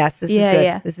specifically. But yes, this is good.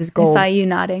 Yeah. This is gold. I saw you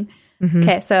nodding.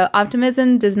 Okay, so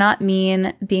optimism does not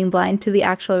mean being blind to the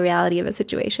actual reality of a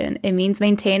situation. It means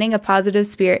maintaining a positive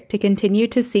spirit to continue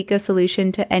to seek a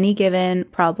solution to any given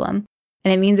problem.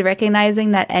 And it means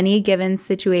recognizing that any given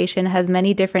situation has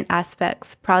many different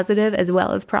aspects, positive as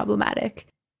well as problematic.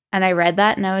 And I read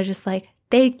that and I was just like,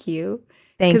 thank you.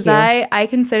 Thank you. Because I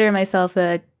consider myself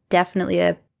definitely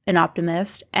an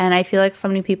optimist. And I feel like so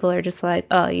many people are just like,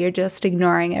 oh, you're just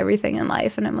ignoring everything in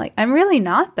life. And I'm like, I'm really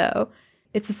not, though.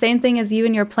 It's the same thing as you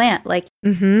and your plant. Like,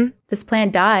 this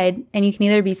plant died, and you can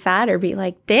either be sad or be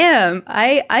like, damn,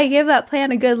 I gave that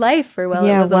plant a good life for while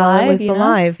it was alive. It was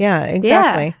alive. Yeah,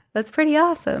 exactly. Yeah, that's pretty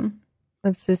awesome.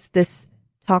 It's just this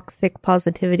toxic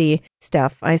positivity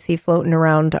stuff I see floating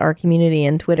around our community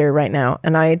and Twitter right now.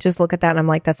 And I just look at that and I'm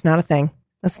like, that's not a thing.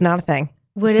 That's not a thing.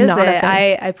 What is it?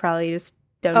 I probably just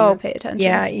don't even pay attention.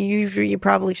 Yeah, you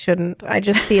probably shouldn't. I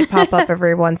just see it pop up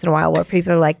every once in a while where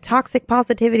people are like, toxic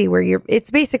positivity, where it's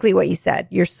basically what you said.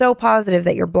 You're so positive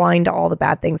that you're blind to all the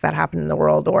bad things that happen in the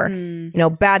world, or,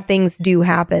 bad things do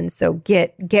happen. So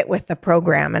get with the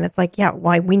program. And it's like, yeah,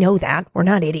 why? We know that. We're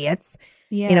not idiots.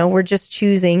 Yeah. We're just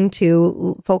choosing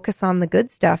to focus on the good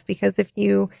stuff, because if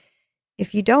you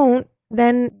don't,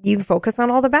 then you focus on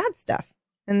all the bad stuff.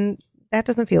 And that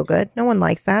doesn't feel good. No one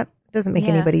likes that. It doesn't make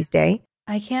anybody's day.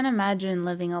 I can't imagine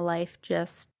living a life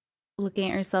just looking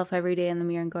at yourself every day in the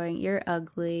mirror and going, you're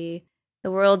ugly.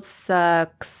 The world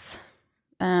sucks.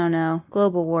 I don't know.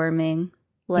 Global warming.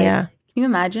 Can you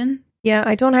imagine? Yeah,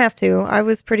 I don't have to. I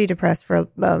was pretty depressed for a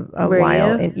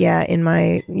while. In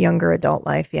my younger adult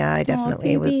life. Yeah, I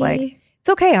definitely was like, it's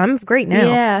okay. I'm great now.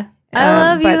 Yeah. I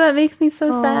love you. That makes me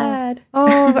so sad.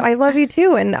 I love you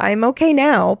too. And I'm okay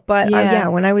now. But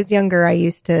when I was younger, I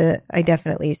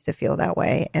definitely used to feel that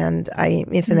way. And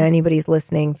if anybody's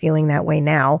listening, feeling that way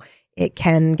now, it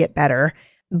can get better.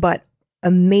 But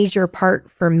a major part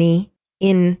for me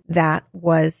in that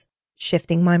was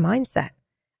shifting my mindset.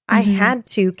 I had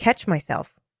to catch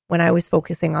myself when I was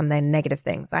focusing on the negative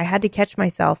things. I had to catch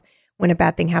myself when a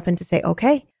bad thing happened to say,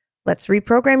 okay, let's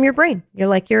reprogram your brain.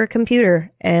 You're a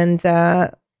computer, and,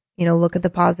 look at the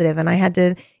positive. And I had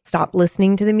to stop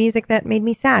listening to the music that made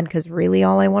me sad, because really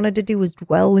all I wanted to do was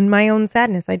dwell in my own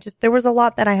sadness. There was a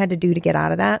lot that I had to do to get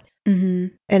out of that.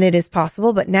 And it is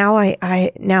possible, but now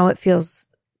now it feels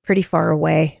pretty far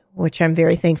away, which I'm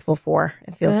very thankful for.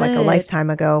 It feels like a lifetime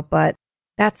ago, but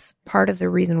that's part of the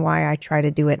reason why I try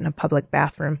to do it in a public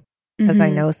bathroom. Because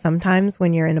I know sometimes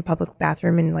when you're in a public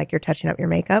bathroom and like you're touching up your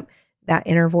makeup, that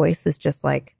inner voice is just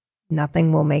like,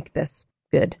 nothing will make this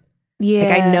good. Yeah.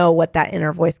 Like, I know what that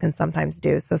inner voice can sometimes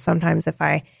do. So sometimes if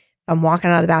I'm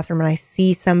walking out of the bathroom and I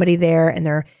see somebody there and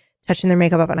they're touching their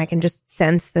makeup up and I can just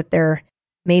sense that they're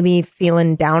maybe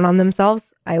feeling down on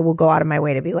themselves, I will go out of my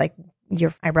way to be like,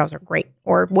 your eyebrows are great,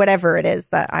 or whatever it is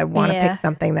that I want to pick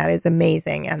something that is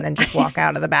amazing, and then just walk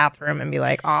out of the bathroom and be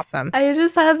like, awesome. I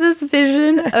just have this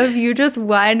vision of you just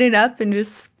winding up and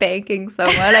just spanking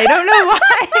someone. I don't know why.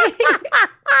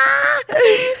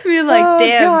 We're like,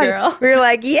 damn, girl. We're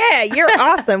like, yeah, you're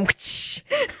awesome.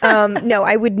 No,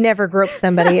 I would never grope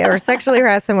somebody or sexually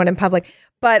harass someone in public,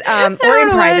 but or in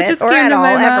private or at all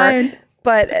ever.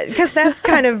 But because that's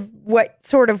kind of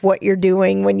what you're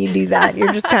doing when you do that.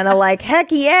 You're just kind of like,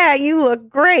 heck yeah, you look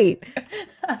great.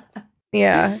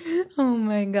 Yeah. Oh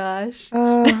my gosh.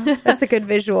 That's a good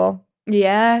visual.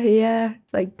 Yeah.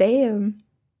 Like, damn.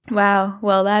 Wow.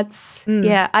 Well, that's,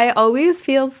 I always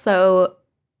feel so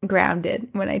grounded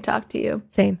when I talk to you.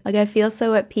 Same. Like, I feel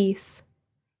so at peace.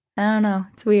 I don't know.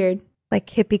 It's weird. Like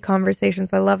hippie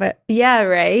conversations. I love it. Yeah,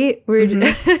 right? I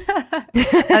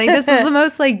think this is the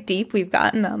most like deep we've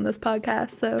gotten on this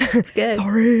podcast, so it's good.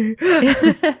 Sorry.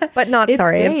 But not it's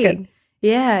sorry. Great. It's good.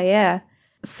 Yeah.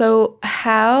 So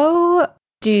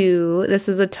this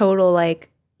is a total like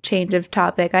change of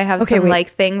topic. I have some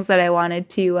like things that I wanted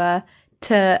to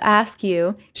ask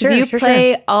you. Sure, you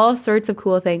play all sorts of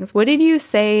cool things. What did you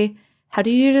say? How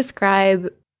did you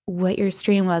describe what your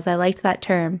stream was? I liked that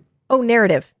term. Oh,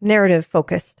 narrative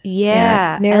focused.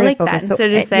 Yeah, narrative I like focused. that. Instead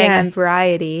of just saying I'm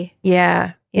variety.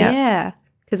 Yeah.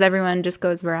 Because everyone just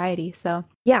goes variety. So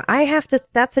yeah,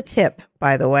 that's a tip,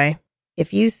 by the way.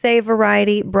 If you say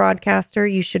variety broadcaster,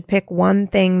 you should pick one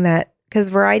thing because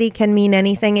variety can mean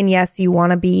anything. And yes, you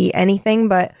want to be anything,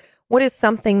 but what is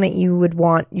something that you would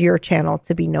want your channel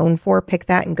to be known for? Pick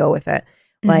that and go with it.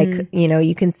 Like,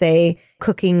 you can say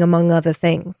cooking among other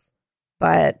things,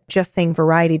 but just saying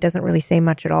variety doesn't really say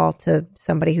much at all to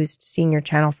somebody who's seeing your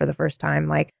channel for the first time.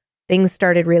 Like, things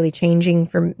started really changing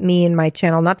for me and my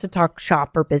channel, not to talk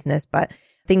shop or business, but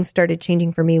things started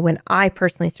changing for me when I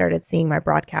personally started seeing my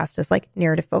broadcast as like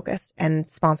narrative focused, and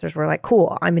sponsors were like,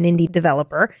 cool, I'm an indie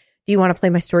developer. Do you want to play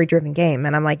my story driven game?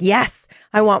 And I'm like, yes,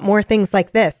 I want more things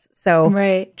like this. So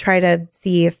try to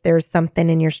see if there's something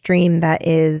in your stream that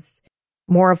is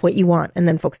more of what you want, and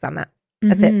then focus on that.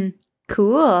 That's it.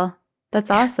 Cool. That's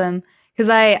awesome. Because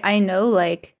I know,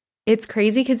 like, it's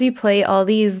crazy because you play all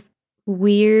these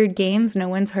weird games no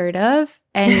one's heard of,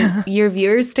 and your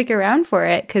viewers stick around for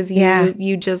it because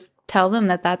you just tell them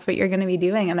that that's what you're going to be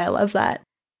doing, and I love that.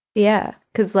 Yeah,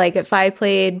 because like if I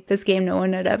played this game no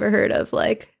one had ever heard of,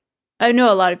 like, I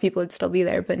know a lot of people would still be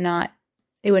there, but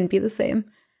it wouldn't be the same.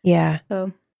 Yeah.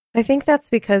 So I think that's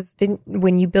because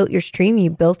when you built your stream, you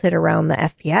built it around the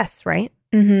FPS, right?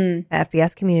 The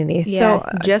FPS community. Yeah, so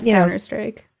just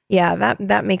Counter-Strike. Yeah,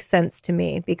 that makes sense to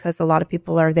me because a lot of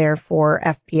people are there for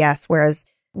FPS, whereas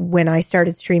when I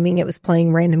started streaming, it was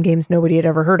playing random games nobody had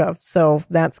ever heard of. So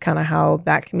that's kind of how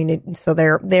that community. So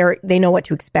they know what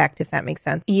to expect, if that makes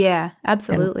sense. Yeah,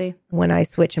 absolutely. And when I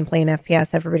switch and play an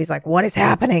FPS, everybody's like, "What is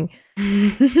happening?"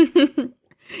 You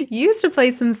used to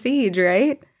play some Siege,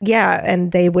 right? Yeah,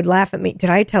 and they would laugh at me. Did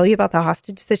I tell you about the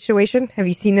hostage situation? Have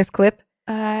you seen this clip?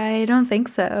 I don't think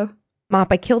so. Mop,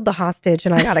 I killed the hostage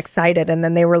and I got excited. And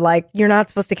then they were like, you're not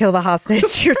supposed to kill the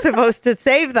hostage. You're supposed to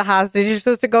save the hostage. You're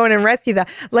supposed to go in and rescue the...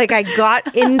 Like, I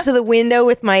got into the window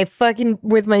with my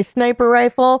sniper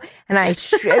rifle and I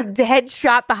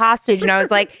headshot the hostage. And I was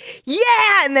like,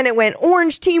 yeah. And then it went,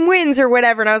 orange team wins or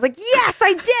whatever. And I was like, yes,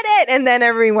 I did it. And then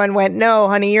everyone went, no,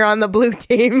 honey, you're on the blue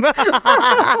team.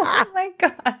 Oh my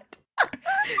God.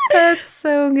 That's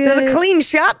so good. It was a clean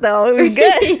shot, though. It was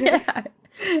good. Yeah.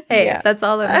 Hey, that's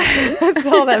all that matters. That's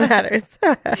all that matters.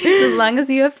 As long as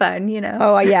you have fun,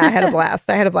 Oh, yeah, I had a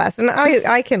blast. And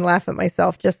I can laugh at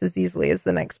myself just as easily as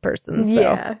the next person.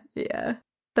 So. Yeah.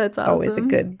 That's awesome. Always a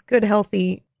good,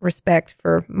 healthy respect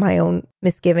for my own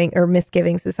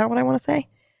misgivings. Is that what I want to say?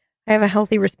 I have a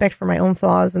healthy respect for my own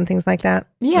flaws and things like that.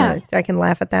 Yeah. I can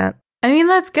laugh at that. I mean,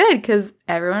 that's good because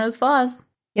everyone has flaws.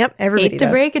 Yep, everybody Hate to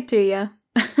break it to you.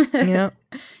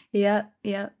 Yeah.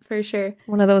 Yeah, for sure.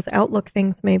 One of those outlook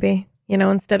things, maybe.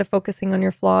 Instead of focusing on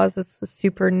your flaws as a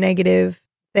super negative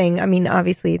thing. I mean,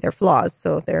 obviously they're flaws,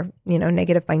 so they're,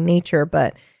 negative by nature.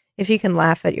 But if you can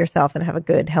laugh at yourself and have a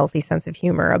good, healthy sense of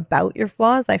humor about your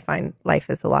flaws, I find life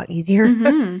is a lot easier.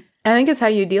 I think it's how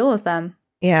you deal with them.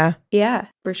 Yeah. Yeah,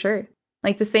 for sure.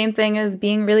 Like the same thing as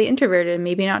being really introverted,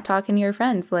 maybe not talking to your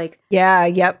friends. Like, yeah,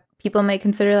 yep. People might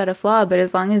consider that a flaw, but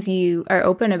as long as you are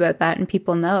open about that and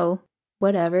people know,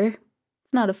 whatever,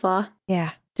 it's not a flaw.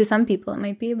 Yeah. To some people it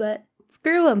might be, but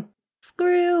screw them.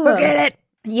 Forget it.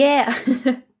 Yeah.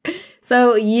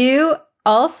 So you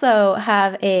also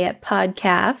have a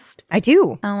podcast. I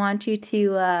do. I want you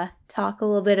to talk a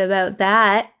little bit about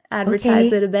that.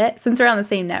 Advertise it a bit, since we're on the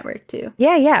same network too.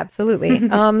 Yeah, absolutely.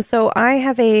 So I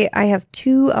have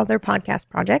two other podcast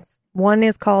projects. One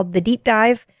is called The Deep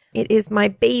Dive. It is my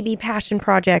baby passion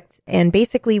project. And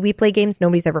basically we play games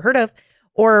nobody's ever heard of,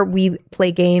 or we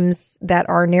play games that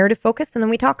are narrative focused and then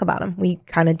we talk about them. We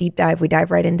kind of deep dive. We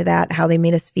dive right into that, how they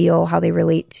made us feel, how they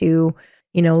relate to,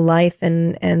 life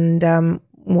and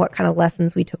what kind of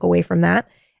lessons we took away from that.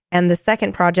 And the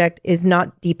second project is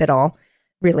not deep at all,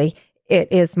 really. It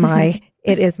is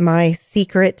my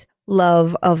secret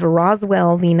love of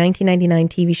Roswell, the 1999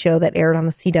 TV show that aired on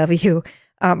the CW.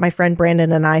 My friend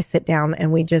Brandon and I sit down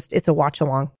and it's a watch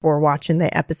along. We're watching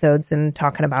the episodes and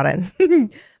talking about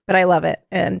it. But I love it.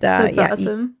 And that's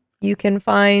awesome. You can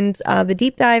find the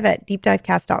Deep Dive at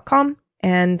deepdivecast.com,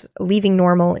 and Leaving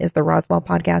Normal is the Roswell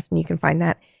podcast, and you can find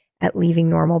that at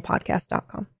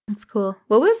leavingnormalpodcast.com. That's cool.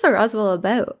 What was the Roswell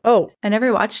about? Oh, I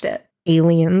never watched it.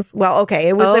 Aliens. Well, okay.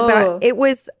 It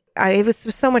was it was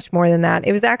so much more than that.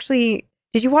 It was actually,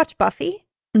 did you watch Buffy?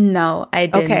 No, I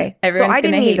didn't. Okay. Everyone's so I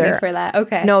didn't hate either me for that.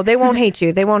 Okay. No, they won't hate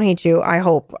you. They won't hate you. I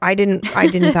hope. I didn't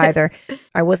either.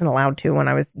 I wasn't allowed to when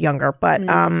I was younger, but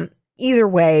either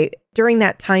way, during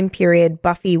that time period,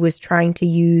 Buffy was trying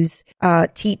to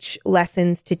teach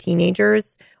lessons to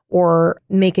teenagers or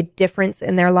make a difference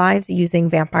in their lives using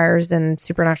vampires and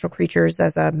supernatural creatures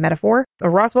as a metaphor.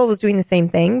 Roswell was doing the same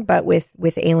thing, but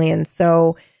with aliens.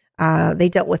 So they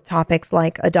dealt with topics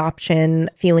like adoption,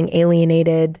 feeling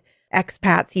alienated,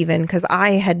 expats even, because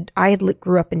I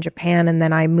grew up in Japan and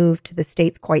then I moved to the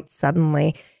States quite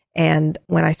suddenly. And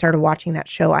when I started watching that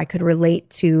show, I could relate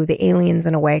to the aliens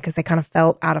in a way because they kind of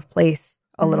felt out of place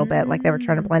a little bit, like they were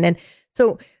trying to blend in.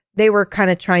 So they were kind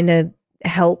of trying to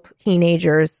help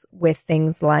teenagers with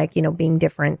things like, being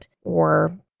different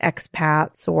or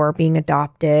expats or being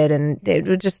adopted, and it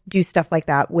would just do stuff like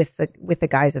that with the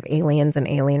guise of aliens and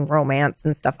alien romance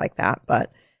and stuff like that.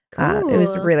 But it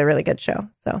was a really, really good show.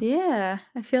 So yeah,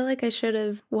 I feel like I should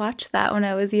have watched that when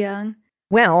I was young.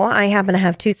 Well, I happen to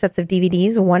have 2 sets of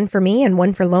DVDs, one for me and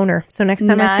one for Loner. So next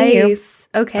time I see you,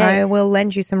 okay, I will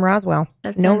lend you some Roswell.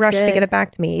 No rush to get it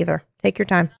back to me either. Take your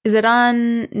time. Is it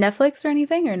on Netflix or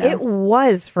anything or no? It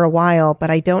was for a while, but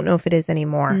I don't know if it is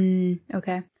anymore.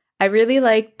 Okay. I really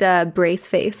liked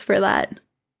Braceface for that.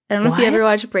 I don't know if you ever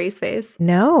watched Braceface.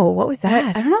 No. What was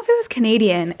that? I don't know if it was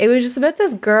Canadian. It was just about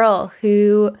this girl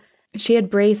who, she had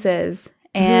braces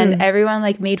and everyone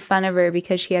like made fun of her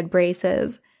because she had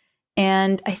braces.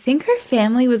 And I think her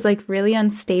family was like really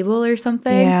unstable or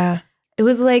something. Yeah. It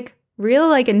was like real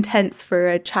like intense for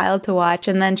a child to watch.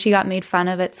 And then she got made fun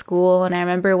of at school. And I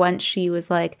remember once she was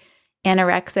like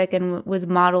anorexic and was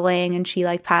modeling and she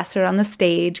like passed it on the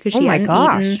stage because she hadn't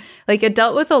eaten. Like it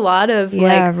dealt with a lot of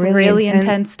like really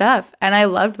intense stuff. And I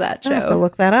loved that show. I have to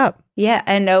look that up. Yeah.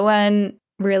 And no one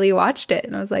really watched it.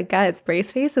 And I was like, guys,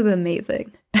 Braceface is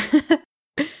amazing.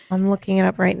 I'm looking it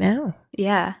up right now.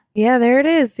 Yeah. Yeah, there it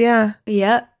is. Yeah.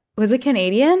 Yep. Was it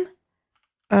Canadian?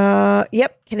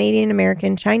 Yep. Canadian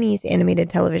American Chinese animated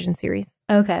television series.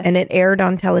 Okay. And it aired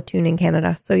on Teletoon in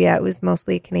Canada. So yeah, it was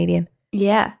mostly Canadian.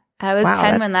 Yeah. I was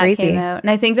 10 when that came out.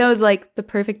 And I think that was like the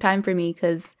perfect time for me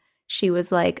because she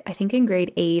was like, I think in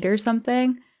grade 8 or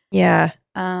something. Yeah.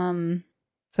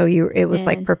 So it was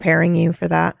like preparing you for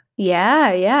that.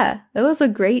 Yeah. Yeah. It was a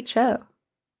great show.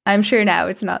 I'm sure now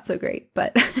it's not so great,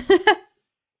 but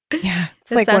yeah,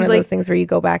 it's like one of those things where you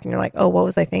go back and you're like, oh, what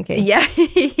was I thinking? Yeah.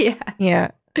 Yeah.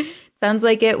 Sounds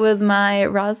like it was my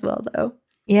Roswell though.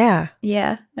 Yeah.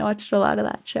 Yeah. I watched a lot of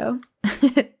that show.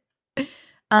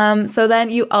 So then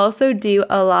you also do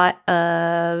a lot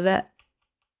of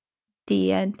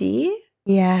D&D?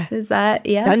 Yeah. Is that,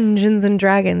 yeah? Dungeons and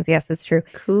Dragons. Yes, it's true.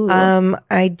 Cool.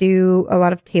 I do a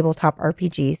lot of tabletop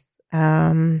RPGs.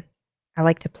 I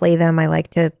like to play them. I like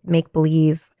to make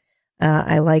believe.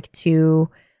 I like to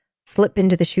slip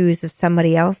into the shoes of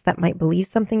somebody else that might believe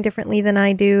something differently than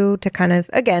I do to kind of,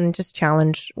 again, just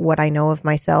challenge what I know of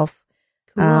myself.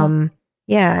 Cool.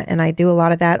 Yeah, and I do a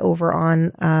lot of that over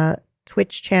on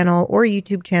Twitch channel or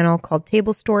YouTube channel called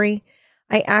Table Story.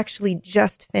 I actually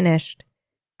just finished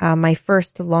my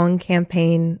first long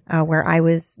campaign where I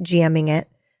was GMing it,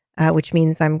 which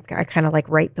means I kind of like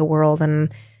write the world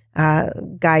and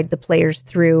guide the players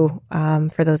through.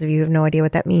 For those of you who have no idea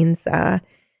what that means,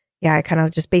 yeah, I kind of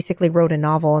just basically wrote a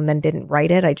novel and then didn't write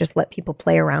it. I just let people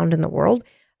play around in the world.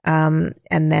 And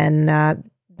then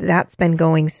that's been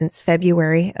going since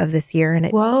February of this year. And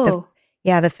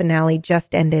the finale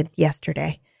just ended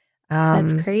yesterday.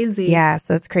 That's crazy. Yeah,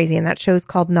 so it's crazy. And that show's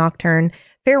called Nocturne.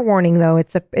 Fair warning, though,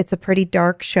 it's a pretty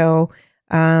dark show.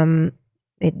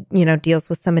 It deals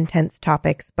with some intense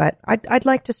topics, but I'd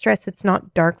like to stress it's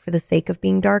not dark for the sake of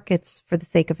being dark. It's for the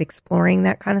sake of exploring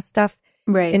that kind of stuff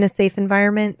in a safe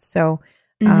environment. So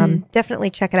definitely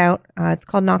check it out. It's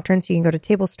called Nocturne, so you can go to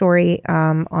Table Story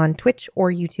on Twitch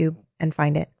or YouTube and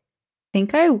find it. I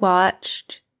think I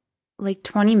watched like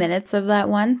 20 minutes of that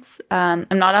once. I'm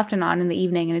not often on in the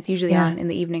evening, and it's usually on in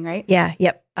the evening, right? Yeah,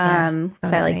 yep. So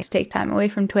I like to take time away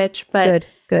from Twitch. But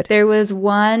good. There was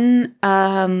one,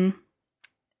 there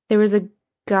was a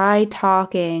guy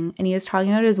talking, and he was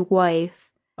talking about his wife.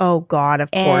 Oh, God,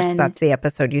 of course. That's the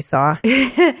episode you saw.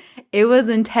 It was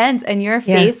intense, and your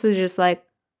face was just like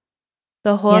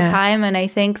the whole time, and I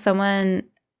think someone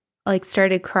like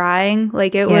started crying.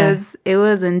 Like it was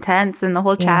intense, and the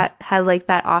whole chat had like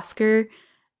that Oscar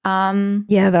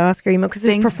the Oscar emo, because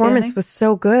his performance was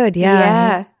so good.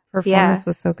 His performance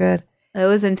was so good. It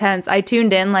was intense. I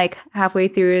tuned in like halfway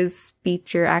through his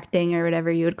speech or acting or whatever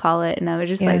you would call it, and I was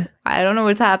just like, I don't know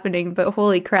what's happening, but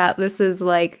holy crap, this is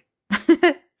like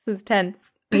this is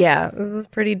tense. Yeah, this is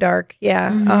pretty dark.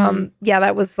 Yeah.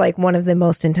 That was like one of the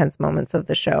most intense moments of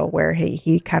the show, where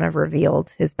he kind of revealed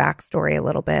his backstory a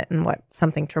little bit and what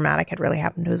something traumatic had really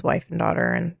happened to his wife and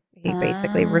daughter, and he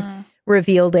basically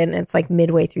revealed it, and it's like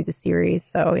midway through the series.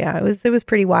 So yeah, it was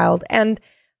pretty wild, and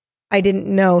I didn't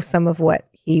know some of what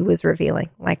he was revealing.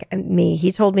 Like me,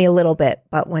 he told me a little bit,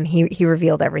 but when he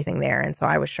revealed everything there, and so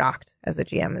I was shocked as a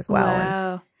GM as well.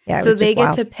 Wow. And yeah, so they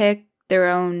get to pick their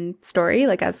own story,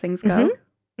 like as things go.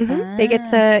 They get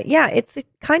to,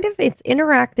 it's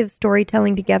interactive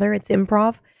storytelling together. It's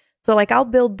improv. So like I'll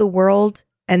build the world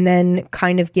and then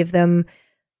kind of give them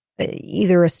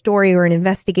either a story or an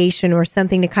investigation or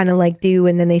something to kind of like do.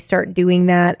 And then they start doing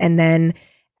that. And then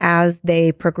as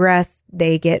they progress,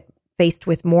 they get faced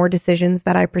with more decisions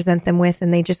that I present them with,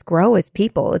 and they just grow as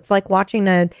people. It's like watching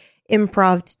an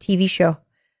improv TV show.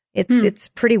 It's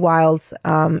pretty wild.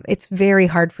 It's very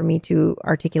hard for me to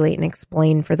articulate and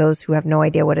explain for those who have no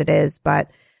idea what it is. But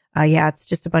it's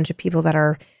just a bunch of people that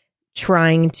are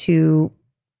trying to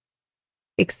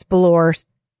explore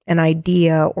an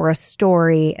idea or a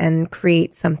story and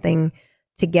create something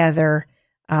together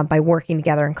by working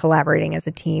together and collaborating as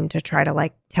a team to try to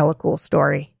like tell a cool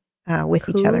story with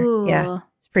each other. Yeah,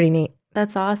 it's pretty neat.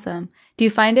 That's awesome. Do you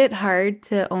find it hard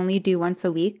to only do once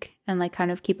a week and like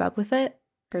kind of keep up with it?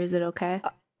 Or is it okay?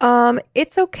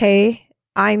 It's okay.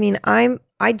 I mean, I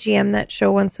GM that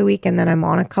show once a week, and then I'm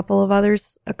on a couple of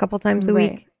others a couple times a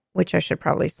week, which I should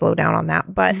probably slow down on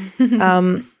that. But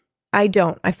I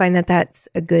don't. I find that that's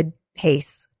a good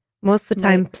pace. Most of the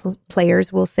time,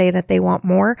 players will say that they want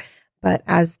more, but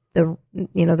as the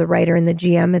writer and the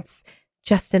GM, it's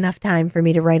just enough time for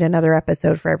me to write another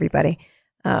episode for everybody.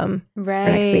 For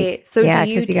next week. So yeah,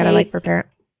 because you gotta like prepare it.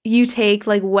 You take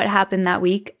like what happened that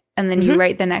week, and then you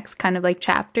write the next kind of like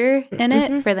chapter in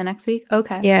it for the next week?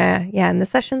 Okay. Yeah. Yeah. And the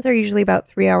sessions are usually about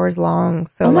 3 hours long.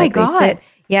 So oh my God. They sit,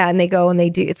 and they go and they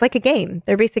do, it's like a game.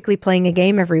 They're basically playing a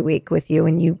game every week with you,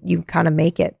 and you kind of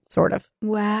make it sort of.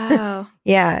 Wow.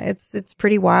 Yeah. It's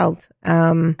pretty wild.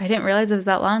 I didn't realize it was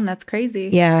that long. That's crazy.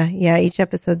 Yeah. Yeah. Each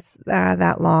episode's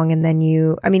that long. And then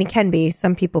it can be,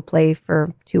 some people play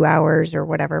for 2 hours or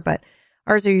whatever, but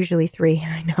ours are usually 3.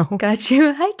 I know. Got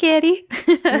you. Hi, Kitty.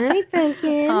 Hi,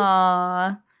 Pumpkin.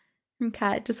 Aw. And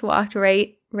Kat just walked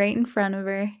right in front of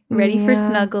her, ready for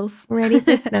snuggles. Ready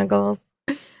for snuggles.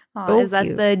 Aw, is that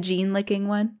cute. The Jean licking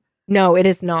one? No, it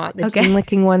is not. The Jean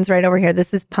licking one's right over here.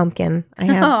 This is Pumpkin.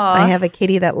 I have a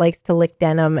kitty that likes to lick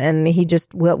denim, and he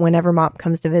just whenever Mop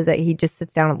comes to visit, he just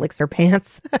sits down and licks her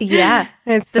pants. Yeah.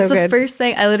 That's the good. first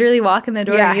thing. I literally walk in the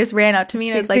door and he just ran up to me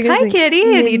and I was like, hi, kitty.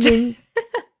 And he just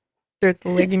starts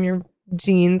licking your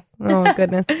jeans. Oh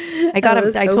goodness. I got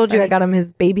him. I told you I got him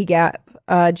his Baby Gap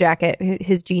jacket,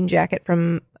 his jean jacket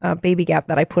from Baby Gap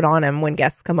that I put on him when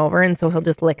guests come over, and so he'll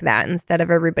just lick that instead of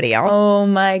everybody else. Oh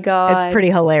my God. It's pretty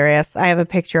hilarious. I have a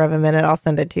picture of him in it. I'll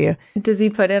send it to you. Does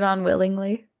he put it on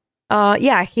willingly?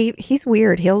 Yeah, he's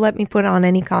weird. He'll let me put on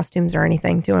any costumes or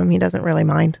anything to him. He doesn't really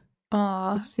mind.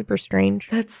 Aw. It's super strange.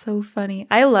 That's so funny.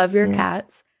 I love your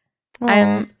cats.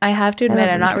 I have to admit,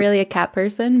 I'm not really a cat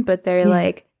person, but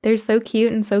they're so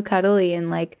cute and so cuddly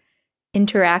and like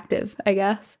interactive, I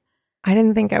guess. I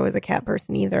didn't think I was a cat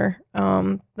person either.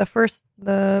 My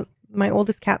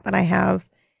oldest cat that I have,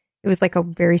 it was like a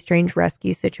very strange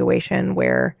rescue situation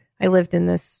where I lived in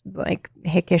this like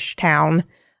hickish town,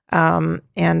 and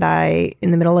in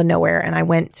the middle of nowhere, and I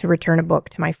went to return a book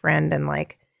to my friend, and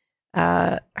like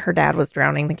her dad was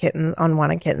drowning the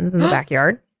unwanted kittens in the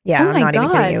backyard. Yeah, I'm not even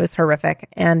kidding. It was horrific.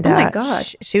 And oh my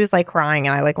gosh, she was like crying,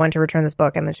 and I like went to return this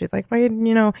book, and then she's like, "Why,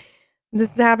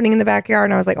 this is happening in the backyard."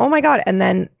 And I was like, "Oh my God!" And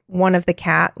then one of the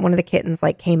kittens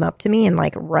like came up to me and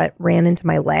like ran into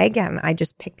my leg, and I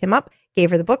just picked him up,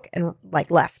 gave her the book, and like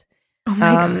left. Oh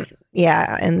my God.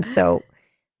 Yeah, and so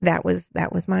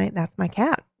that's my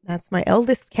cat. That's my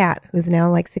eldest cat, who's now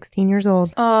like 16 years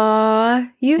old. Aw,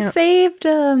 you saved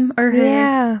him or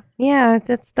her. Yeah.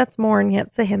 That's more, and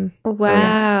it's a him. Wow, so,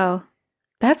 yeah.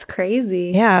 That's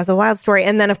crazy. Yeah, it's a wild story.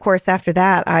 And then, of course, after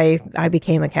that, I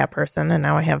became a cat person, and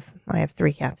now I have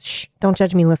 3 cats. Shh! Don't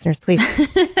judge me, listeners, please.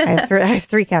 I have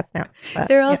 3 cats now. But,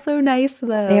 they're all so nice,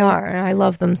 though. They are. And I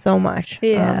love them so much.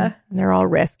 Yeah, they're all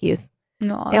rescues.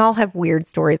 Aww. They all have weird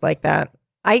stories like that.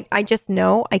 I just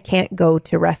know I can't go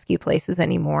to rescue places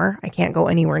anymore. I can't go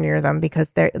anywhere near them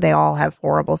because they all have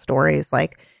horrible stories.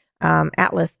 Like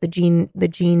Atlas, the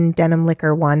Jean denim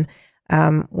licker one,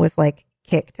 was like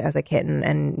kicked as a kitten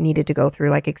and needed to go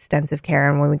through like extensive care.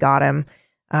 And when we got him,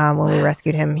 when we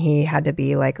rescued him, he had to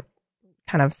be like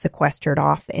kind of sequestered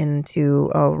off into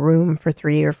a room for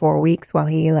 3 or 4 weeks while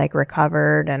he like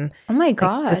recovered. And oh my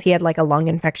God, because he had like a lung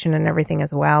infection and everything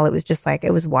as well. It was just like,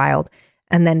 it was wild.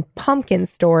 And then Pumpkin's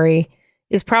story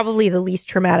is probably the least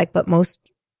traumatic, but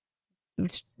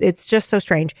it's just so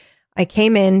strange. I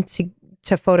came in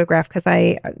to photograph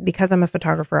because I'm a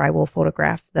photographer, I will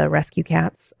photograph the rescue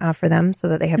cats for them so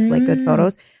that they have like good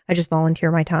photos. I just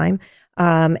volunteer my time.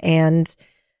 And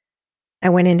I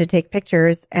went in to take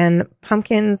pictures, and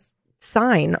Pumpkin's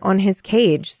sign on his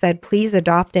cage said, "Please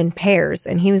adopt in pairs."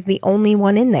 And he was the only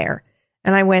one in there.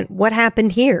 And I went, "What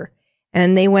happened here?"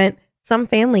 And they went, "Some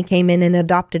family came in and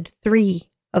adopted 3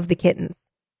 of the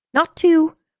kittens. Not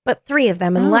 2, but 3 of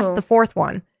them, and left the 4th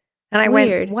one." And I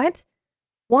went, "What?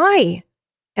 Why?"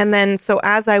 And then, so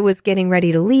as I was getting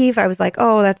ready to leave, I was like,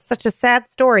 "Oh, that's such a sad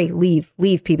story. Leave,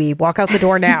 PB. Walk out the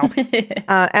door now."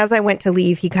 As I went to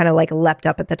leave, he kind of like leapt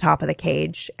up at the top of the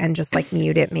cage and just like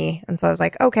mewed at me. And so I was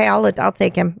like, "Okay, I'll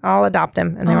take him. I'll adopt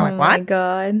him." And they were like, "What?" Oh my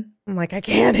God. I'm like, "I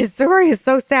can't. His story is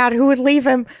so sad. Who would leave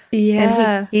him?"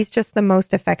 Yeah. And he's just the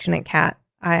most affectionate cat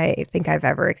I think I've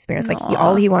ever experienced. Like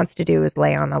all he wants to do is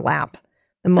lay on a lap.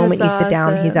 The moment you sit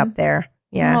down, he's up there.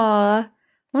 Yeah. Aw.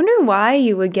 Wonder why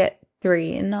you would get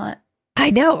 3 and not. I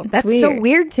know. That's weird. So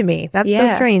weird to me. That's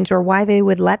so strange, or why they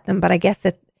would let them. But I guess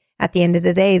at the end of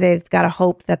the day, they've got to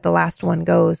hope that the last one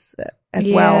goes as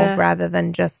well, rather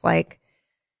than just like,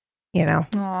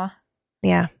 Aw.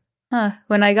 Yeah. Huh.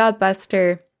 When I got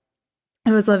Buster,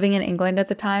 I was living in England at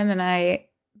the time, and I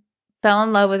fell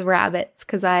in love with rabbits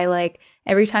because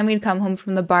every time we'd come home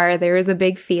from the bar, there was a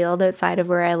big field outside of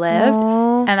where I lived.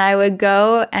 Aww. And I would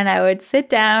go and I would sit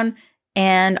down,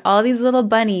 and all these little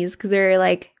bunnies, because they were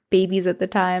like babies at the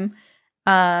time,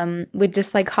 would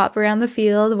just like hop around the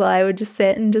field while I would just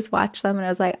sit and just watch them. And I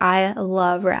was like, I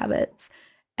love rabbits.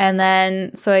 And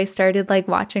then, so I started like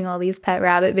watching all these pet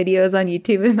rabbit videos on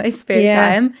YouTube in my spare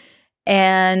time,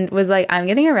 and was like, I'm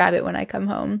getting a rabbit when I come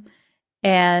home.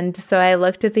 And so I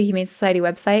looked at the Humane Society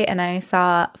website, and I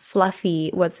saw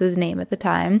Fluffy was his name at the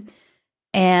time.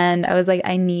 And I was like,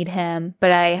 I need him.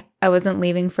 But I wasn't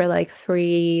leaving for like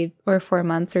 3 or 4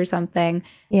 months or something.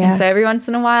 Yeah. And so every once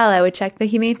in a while, I would check the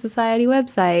Humane Society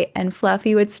website, and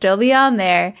Fluffy would still be on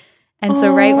there. And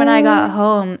so right when I got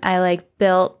home, I like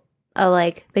built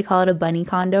they call it a bunny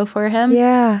condo for him.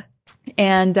 Yeah.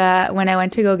 And when I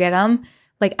went to go get him,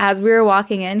 like as we were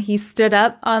walking in, he stood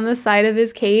up on the side of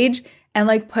his cage and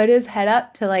like put his head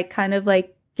up to like kind of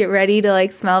like get ready to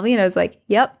like smell me. And I was like,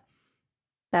 yep,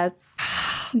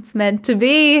 it's meant to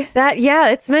be.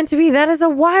 It's meant to be. That is a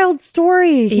wild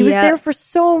story. He was there for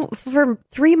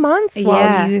 3 months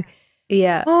while you.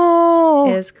 Yeah. Oh.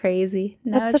 It was crazy.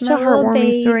 That's such a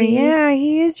heartwarming story. Yeah,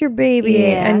 he is your baby.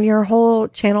 Yeah. And your whole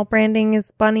channel branding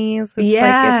is bunnies. It's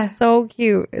like, it's so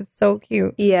cute. It's so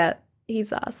cute. Yeah.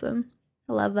 He's awesome.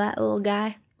 I love that little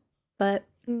guy. But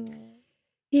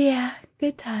yeah,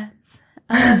 good times.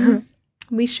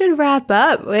 We should wrap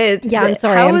up with. Yeah, I'm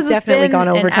sorry. I've definitely gone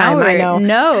over time. I know.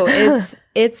 No,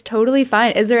 it's totally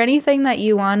fine. Is there anything that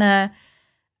you want to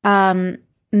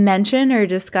mention or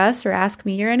discuss or ask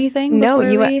me or anything? No,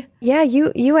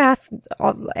 you asked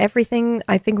everything.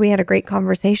 I think we had a great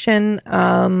conversation.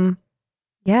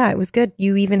 Yeah, it was good.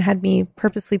 You even had me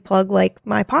purposely plug like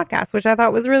my podcast, which I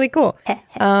thought was really cool.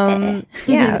 Yeah,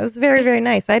 it was very, very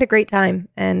nice. I had a great time,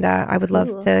 and I would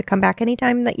love to come back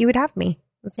anytime that you would have me.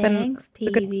 It's been a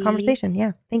good conversation.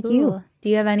 Yeah, thank you. Do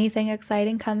you have anything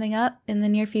exciting coming up in the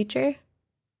near future?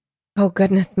 Oh,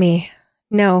 goodness me.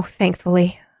 No,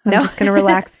 thankfully. I'm just going to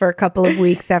relax for a couple of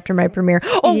weeks after my premiere.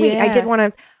 Oh, wait, I did want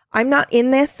to, I'm not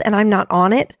in this and I'm not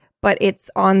on it, but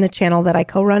it's on the channel that I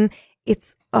co-run.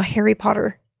 It's a Harry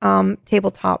Potter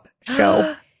tabletop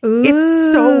show.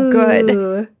 It's so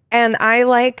good. And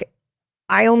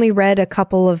I only read a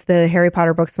couple of the Harry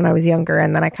Potter books when I was younger,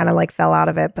 and then I kind of like fell out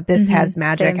of it. But this has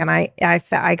magic, and I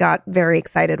got very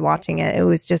excited watching it. It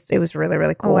was really,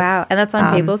 really cool. Oh, wow. And that's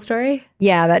on Table Story?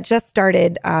 Yeah, that just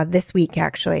started this week,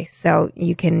 actually. So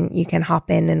you can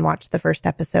hop in and watch the first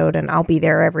episode, and I'll be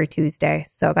there every Tuesday.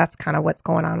 So that's kind of what's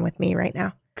going on with me right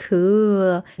now.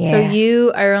 Cool. Yeah. So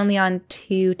you are only on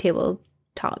 2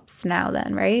 tabletops now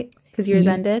then, right? Because yours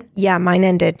ended? Yeah, mine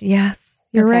ended. Yes,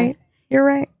 you're right. You're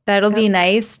right. That'll be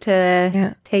nice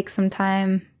to take some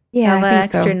time. Yeah, have an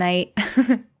extra night.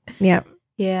 Yeah.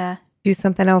 Yeah. Do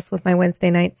something else with my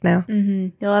Wednesday nights now.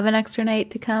 Mm-hmm. You'll have an extra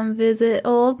night to come visit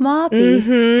old Moppy.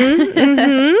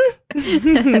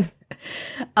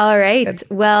 All right. Good.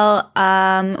 Well,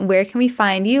 where can we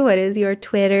find you? What is your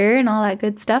Twitter and all that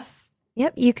good stuff?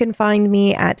 Yep. You can find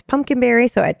me at Pumpkinberry.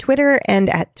 So at Twitter and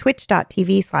at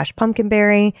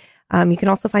twitch.tv/Pumpkinberry. You can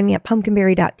also find me at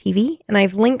pumpkinberry.tv, and I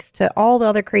have links to all the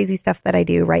other crazy stuff that I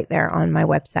do right there on my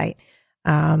website.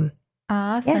 Awesome.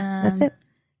 Yeah, that's it.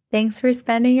 Thanks for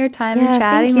spending your time and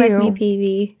chatting with me,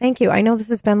 PB. Thank you. I know this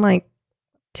has been like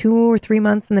 2 or 3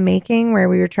 months in the making where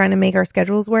we were trying to make our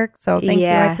schedules work. So thank you.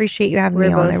 I appreciate you having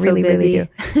me on. I really, really do.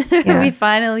 Yeah. We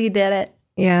finally did it.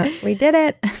 Yeah, we did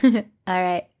it. All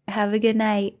right. Have a good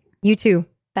night. You too.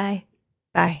 Bye.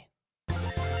 Bye.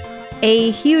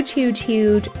 A huge, huge,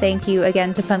 huge thank you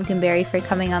again to Pumpkinberry for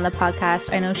coming on the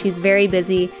podcast. I know she's very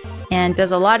busy and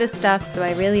does a lot of stuff, so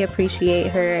I really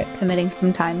appreciate her committing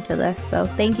some time to this. So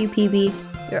thank you, PB.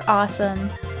 You're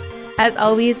awesome. As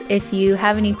always, if you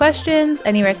have any questions,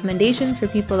 any recommendations for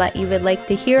people that you would like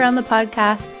to hear on the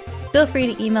podcast, feel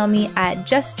free to email me at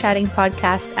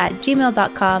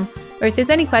justchattingpodcast@gmail.com, or if there's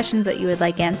any questions that you would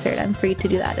like answered, I'm free to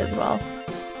do that as well.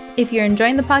 If you're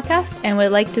enjoying the podcast and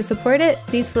would like to support it,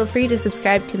 please feel free to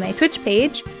subscribe to my Twitch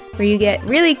page, where you get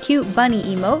really cute bunny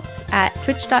emotes at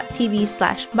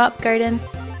twitch.tv/mopgarden.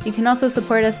 You can also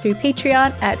support us through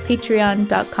Patreon at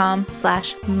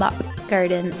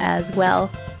patreon.com/mopgarden as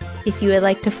well. If you would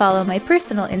like to follow my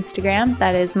personal Instagram,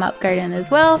 that is mopgarden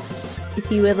as well. If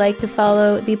you would like to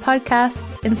follow the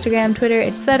podcast's Instagram, Twitter,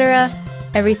 etc.,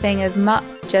 everything is Mop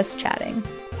Just Chatting.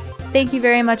 Thank you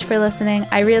very much for listening.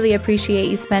 I really appreciate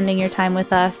you spending your time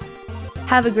with us.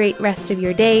 Have a great rest of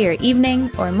your day or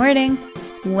evening or morning,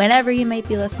 whenever you might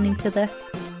be listening to this,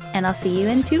 and I'll see you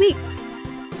in 2 weeks.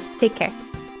 Take care.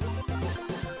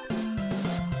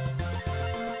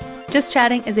 Just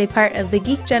Chatting is a part of the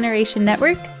Geek Generation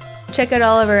Network. Check out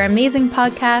all of our amazing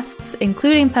podcasts,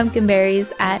 including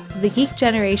Pumpkinberries, at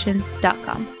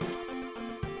thegeekgeneration.com.